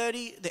around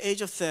 30, the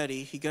age of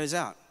 30, he goes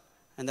out.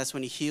 And that's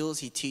when he heals,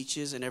 he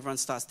teaches, and everyone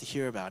starts to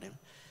hear about him.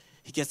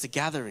 He gets a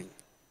gathering.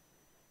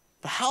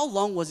 But how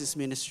long was his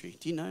ministry?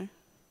 Do you know?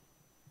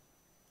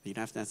 You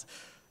don't have to answer.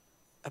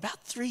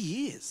 About 3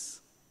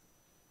 years.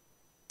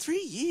 3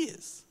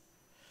 years.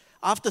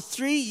 After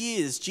 3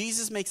 years,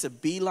 Jesus makes a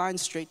beeline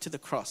straight to the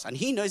cross. And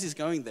he knows he's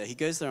going there. He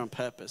goes there on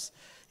purpose.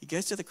 He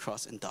goes to the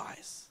cross and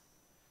dies.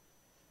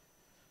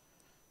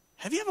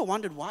 Have you ever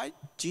wondered why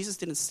Jesus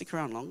didn't stick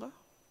around longer?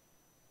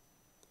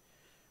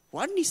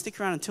 Why didn't he stick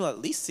around until at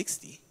least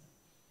 60?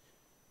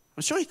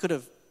 I'm sure he could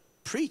have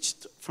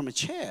preached from a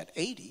chair at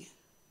 80.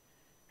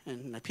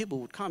 And people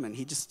would come and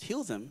he'd just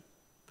heal them.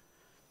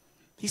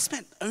 He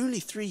spent only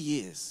 3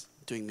 years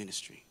doing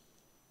ministry.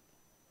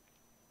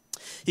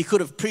 He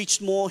could have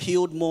preached more,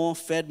 healed more,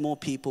 fed more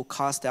people,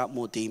 cast out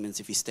more demons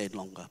if he stayed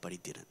longer, but he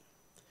didn't.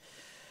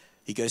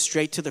 He goes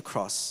straight to the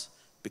cross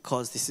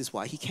because this is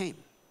why he came.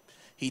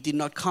 He did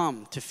not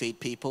come to feed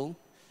people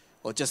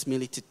or just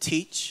merely to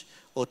teach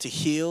or to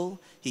heal.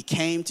 He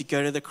came to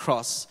go to the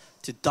cross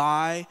to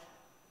die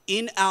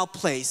in our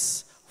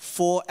place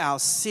for our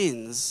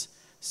sins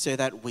so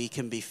that we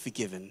can be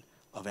forgiven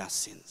of our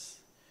sins.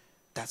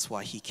 That's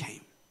why he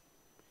came.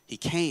 He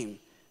came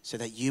so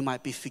that you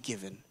might be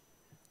forgiven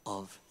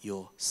of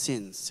your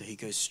sins. So he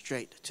goes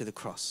straight to the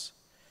cross.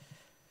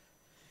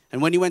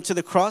 And when he went to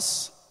the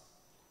cross,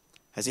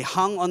 as he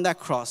hung on that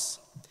cross,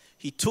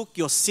 he took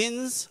your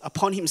sins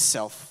upon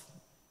himself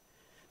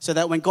so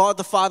that when God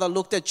the Father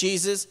looked at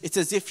Jesus, it's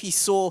as if he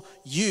saw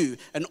you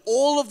and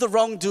all of the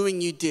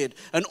wrongdoing you did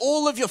and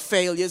all of your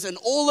failures and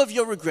all of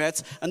your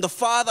regrets. And the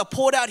Father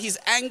poured out his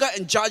anger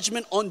and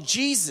judgment on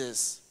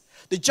Jesus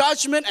The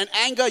judgment and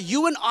anger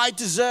you and I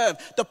deserve,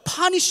 the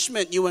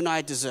punishment you and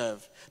I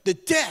deserve, the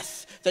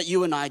death that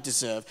you and I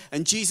deserve.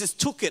 And Jesus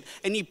took it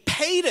and he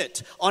paid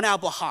it on our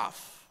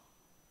behalf.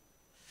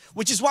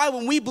 Which is why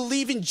when we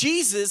believe in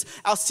Jesus,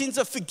 our sins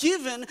are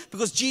forgiven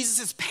because Jesus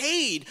has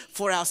paid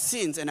for our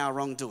sins and our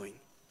wrongdoing.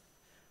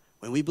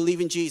 When we believe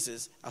in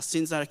Jesus, our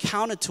sins are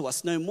accounted to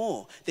us no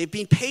more. They've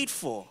been paid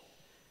for.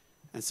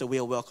 And so we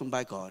are welcomed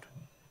by God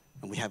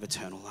and we have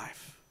eternal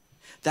life.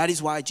 That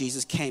is why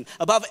Jesus came.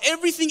 Above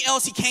everything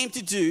else he came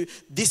to do,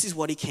 this is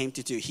what he came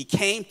to do. He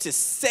came to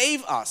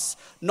save us,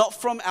 not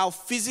from our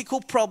physical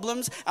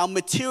problems, our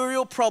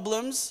material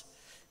problems.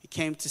 He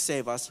came to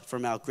save us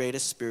from our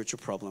greatest spiritual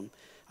problem,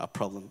 our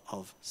problem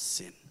of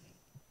sin.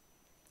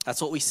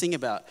 That's what we sing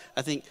about.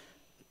 I think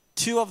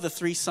 2 of the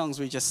 3 songs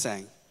we just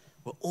sang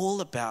were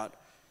all about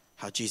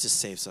how Jesus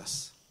saves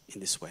us in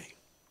this way.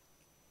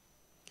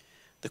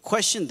 The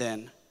question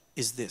then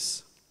is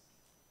this: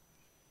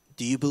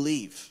 do you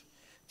believe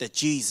that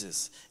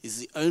Jesus is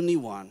the only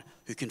one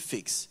who can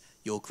fix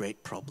your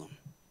great problem?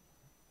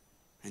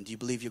 And do you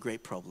believe your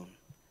great problem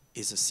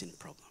is a sin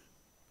problem?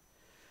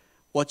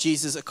 What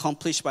Jesus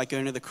accomplished by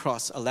going to the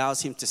cross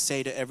allows him to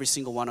say to every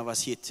single one of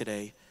us here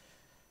today,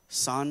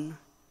 son,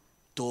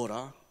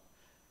 daughter,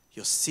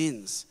 your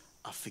sins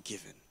are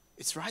forgiven.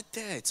 It's right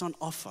there. It's on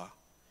offer.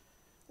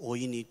 All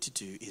you need to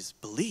do is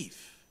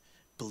believe.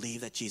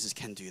 Believe that Jesus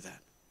can do that.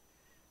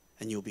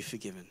 And you'll be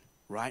forgiven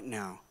right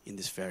now in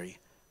this very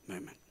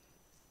moment.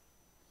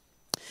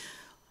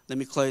 Let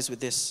me close with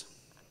this.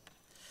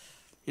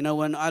 You know,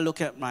 when I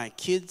look at my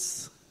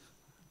kids,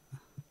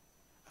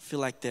 I feel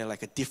like they're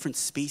like a different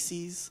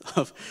species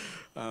of,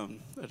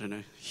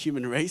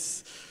 human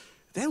race.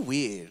 They're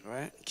weird,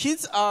 right?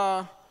 Kids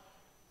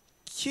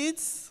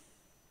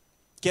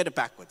get it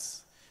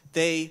backwards.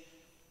 They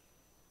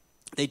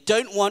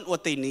don't want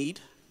what they need.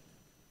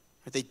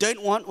 They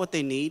don't want what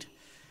they need.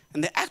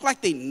 And they act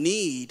like they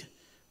need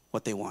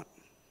what they want.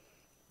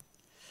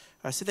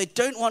 So they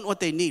don't want what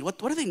they need. What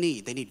do they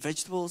need? They need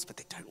vegetables, but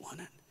they don't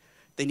want it.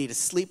 They need to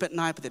sleep at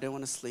night, but they don't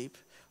want to sleep.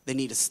 They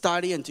need to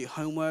study and do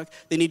homework.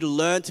 They need to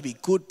learn to be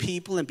good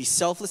people and be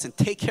selfless and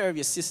take care of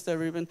your sister,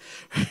 Ruben.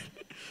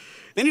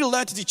 They need to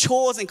learn to do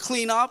chores and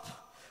clean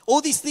up.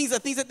 All these things are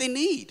things that they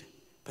need,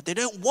 but they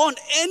don't want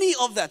any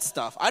of that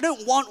stuff. I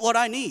don't want what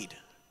I need.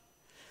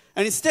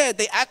 And instead,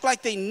 they act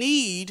like they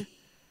need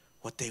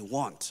what they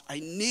want. I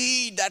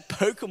need that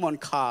Pokemon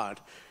card.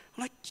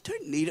 I'm like, you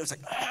don't need it. It's like,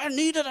 I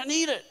need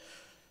it.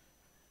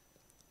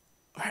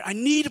 Right, I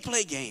need to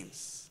play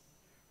games.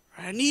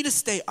 Right, I need to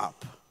stay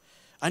up.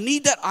 I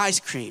need that ice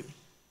cream.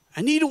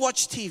 I need to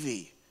watch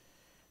TV.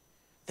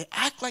 They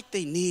act like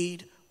they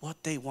need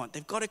what they want.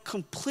 They've got it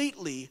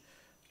completely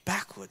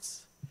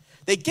backwards.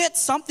 They get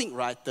something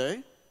right,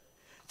 though.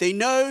 They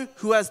know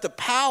who has the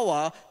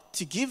power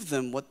to give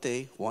them what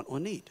they want or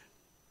need.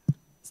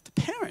 It's the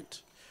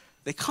parent.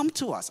 They come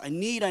to us. I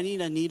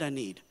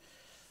need.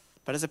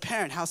 But as a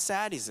parent, how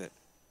sad is it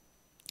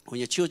when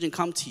your children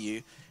come to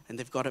you and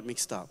they've got it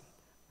mixed up?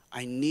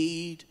 I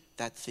need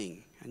that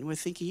thing. And we're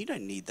thinking, you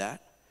don't need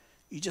that.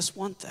 You just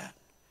want that.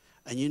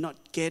 And you're not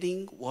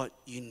getting what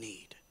you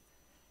need.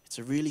 It's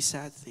a really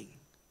sad thing.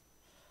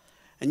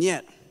 And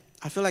yet,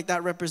 I feel like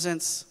that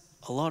represents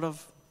a lot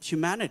of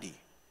humanity.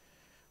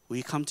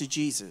 We come to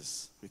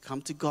Jesus. We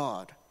come to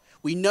God.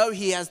 We know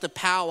he has the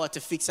power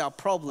to fix our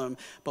problem,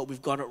 but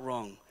we've got it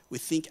wrong. We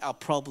think our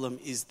problem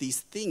is these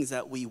things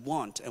that we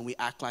want, and we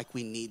act like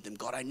we need them.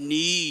 God, I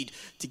need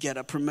to get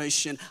a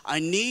promotion. I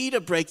need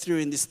a breakthrough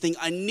in this thing.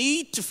 I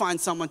need to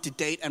find someone to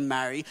date and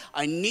marry.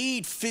 I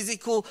need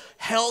physical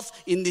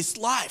health in this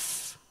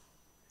life.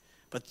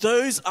 But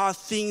those are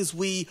things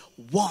we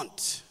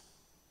want.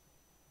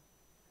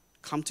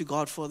 Come to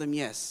God for them,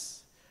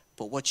 yes.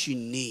 But what you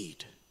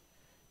need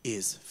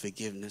is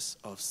forgiveness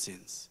of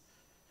sins.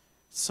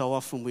 So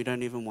often we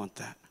don't even want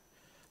that.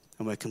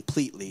 And we're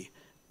completely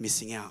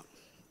missing out.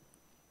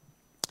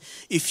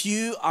 If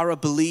you are a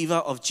believer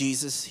of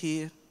Jesus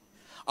here,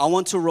 I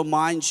want to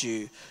remind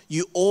you,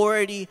 you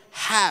already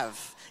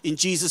have in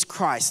Jesus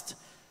Christ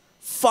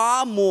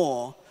far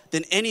more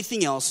than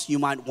anything else you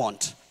might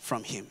want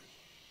from him.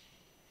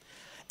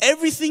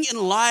 Everything in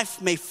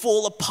life may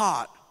fall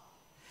apart,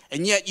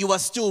 and yet you are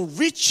still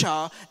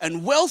richer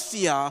and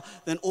wealthier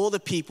than all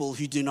the people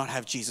who do not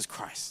have Jesus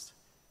Christ.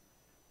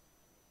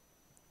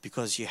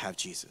 Because you have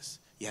Jesus.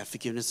 You have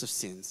forgiveness of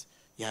sins.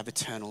 You have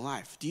eternal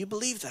life. Do you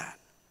believe that?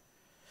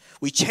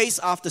 We chase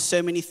after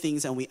so many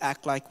things and we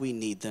act like we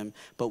need them,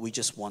 but we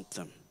just want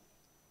them.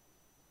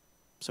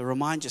 So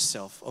remind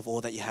yourself of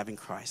all that you have in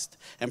Christ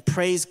and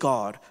praise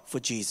God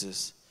for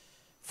Jesus,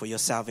 for your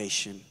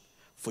salvation,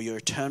 for your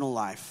eternal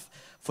life,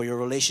 for your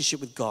relationship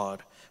with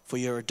God, for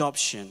your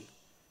adoption,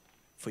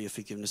 for your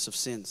forgiveness of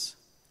sins.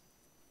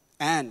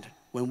 And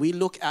when we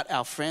look at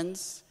our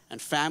friends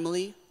and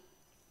family,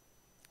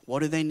 what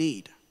do they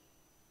need?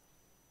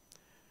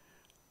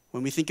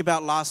 When we think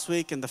about last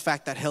week and the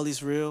fact that hell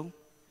is real,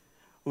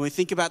 when we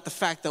think about the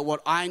fact that what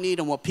I need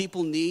and what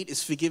people need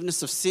is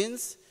forgiveness of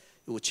sins,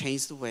 it will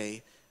change the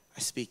way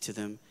I speak to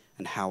them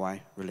and how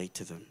I relate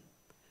to them.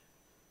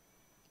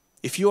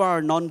 If you are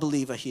a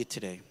non-believer here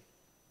today,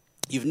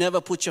 you've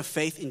never put your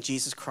faith in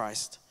Jesus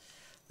Christ,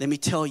 let me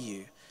tell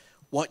you,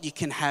 what you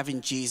can have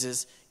in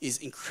Jesus is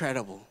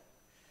incredible.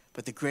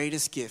 But the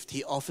greatest gift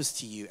he offers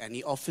to you, and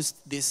he offers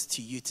this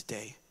to you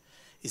today,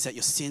 is that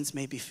your sins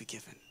may be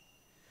forgiven.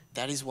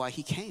 That is why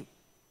he came.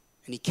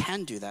 And he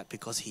can do that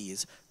because he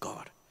is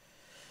God.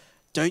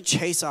 Don't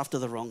chase after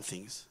the wrong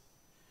things.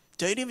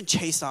 Don't even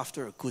chase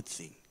after a good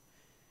thing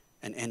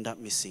and end up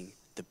missing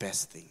the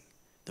best thing,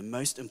 the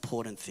most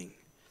important thing,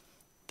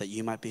 that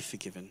you might be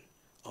forgiven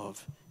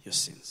of your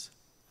sins.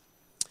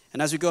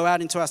 And as we go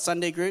out into our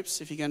Sunday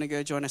groups, if you're going to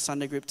go join a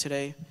Sunday group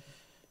today,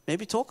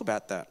 maybe talk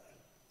about that.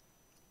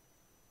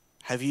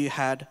 Have you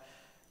had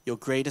your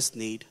greatest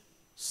need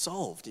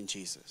solved in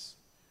Jesus?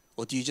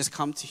 Or do you just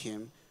come to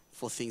him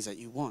for things that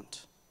you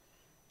want?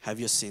 Have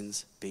your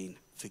sins been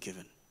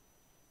forgiven?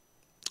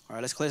 All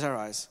right, let's close our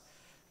eyes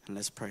and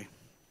let's pray.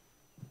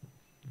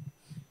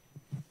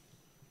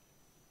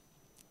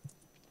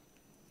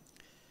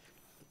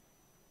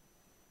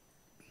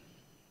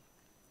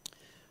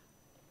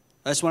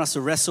 I just want us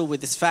to wrestle with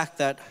this fact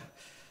that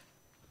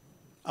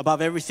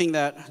above everything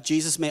that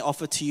Jesus may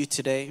offer to you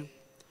today,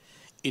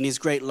 in his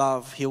great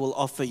love, he will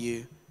offer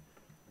you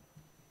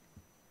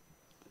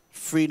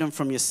freedom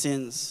from your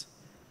sins,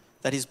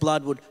 that his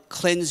blood would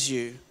cleanse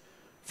you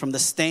from the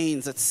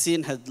stains that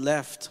sin had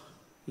left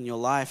in your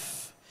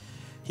life.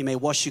 He may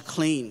wash you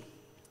clean,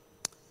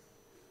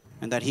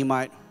 and that he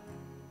might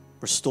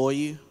restore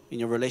you in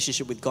your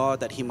relationship with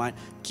God, that he might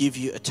give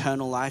you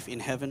eternal life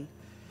in heaven.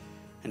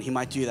 And he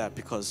might do that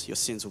because your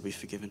sins will be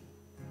forgiven.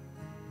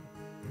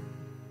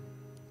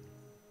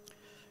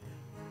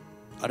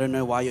 I don't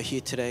know why you're here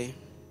today,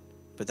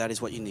 but that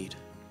is what you need.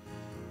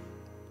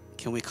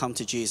 Can we come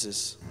to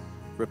Jesus,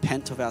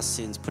 repent of our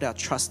sins, put our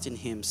trust in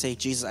him, say,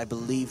 Jesus, I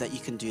believe that you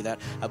can do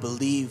that. I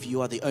believe you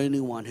are the only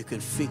one who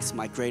can fix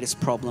my greatest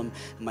problem,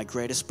 and my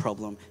greatest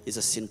problem is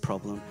a sin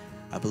problem.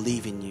 I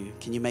believe in you.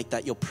 Can you make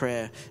that your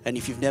prayer? And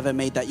if you've never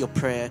made that your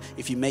prayer,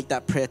 if you make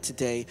that prayer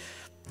today,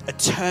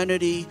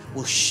 eternity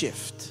will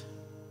shift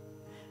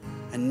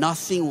and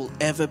nothing will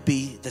ever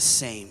be the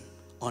same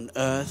on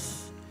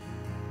earth,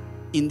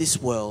 in this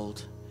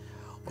world,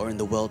 or in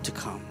the world to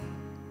come.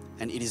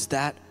 And it is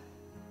that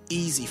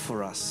easy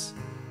for us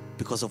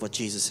because of what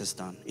Jesus has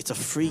done. It's a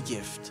free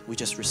gift. We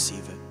just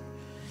receive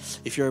it.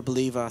 If you're a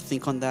believer,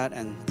 think on that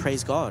and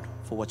praise God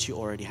for what you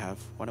already have.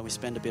 Why don't we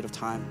spend a bit of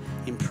time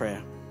in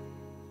prayer?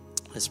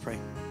 Let's pray.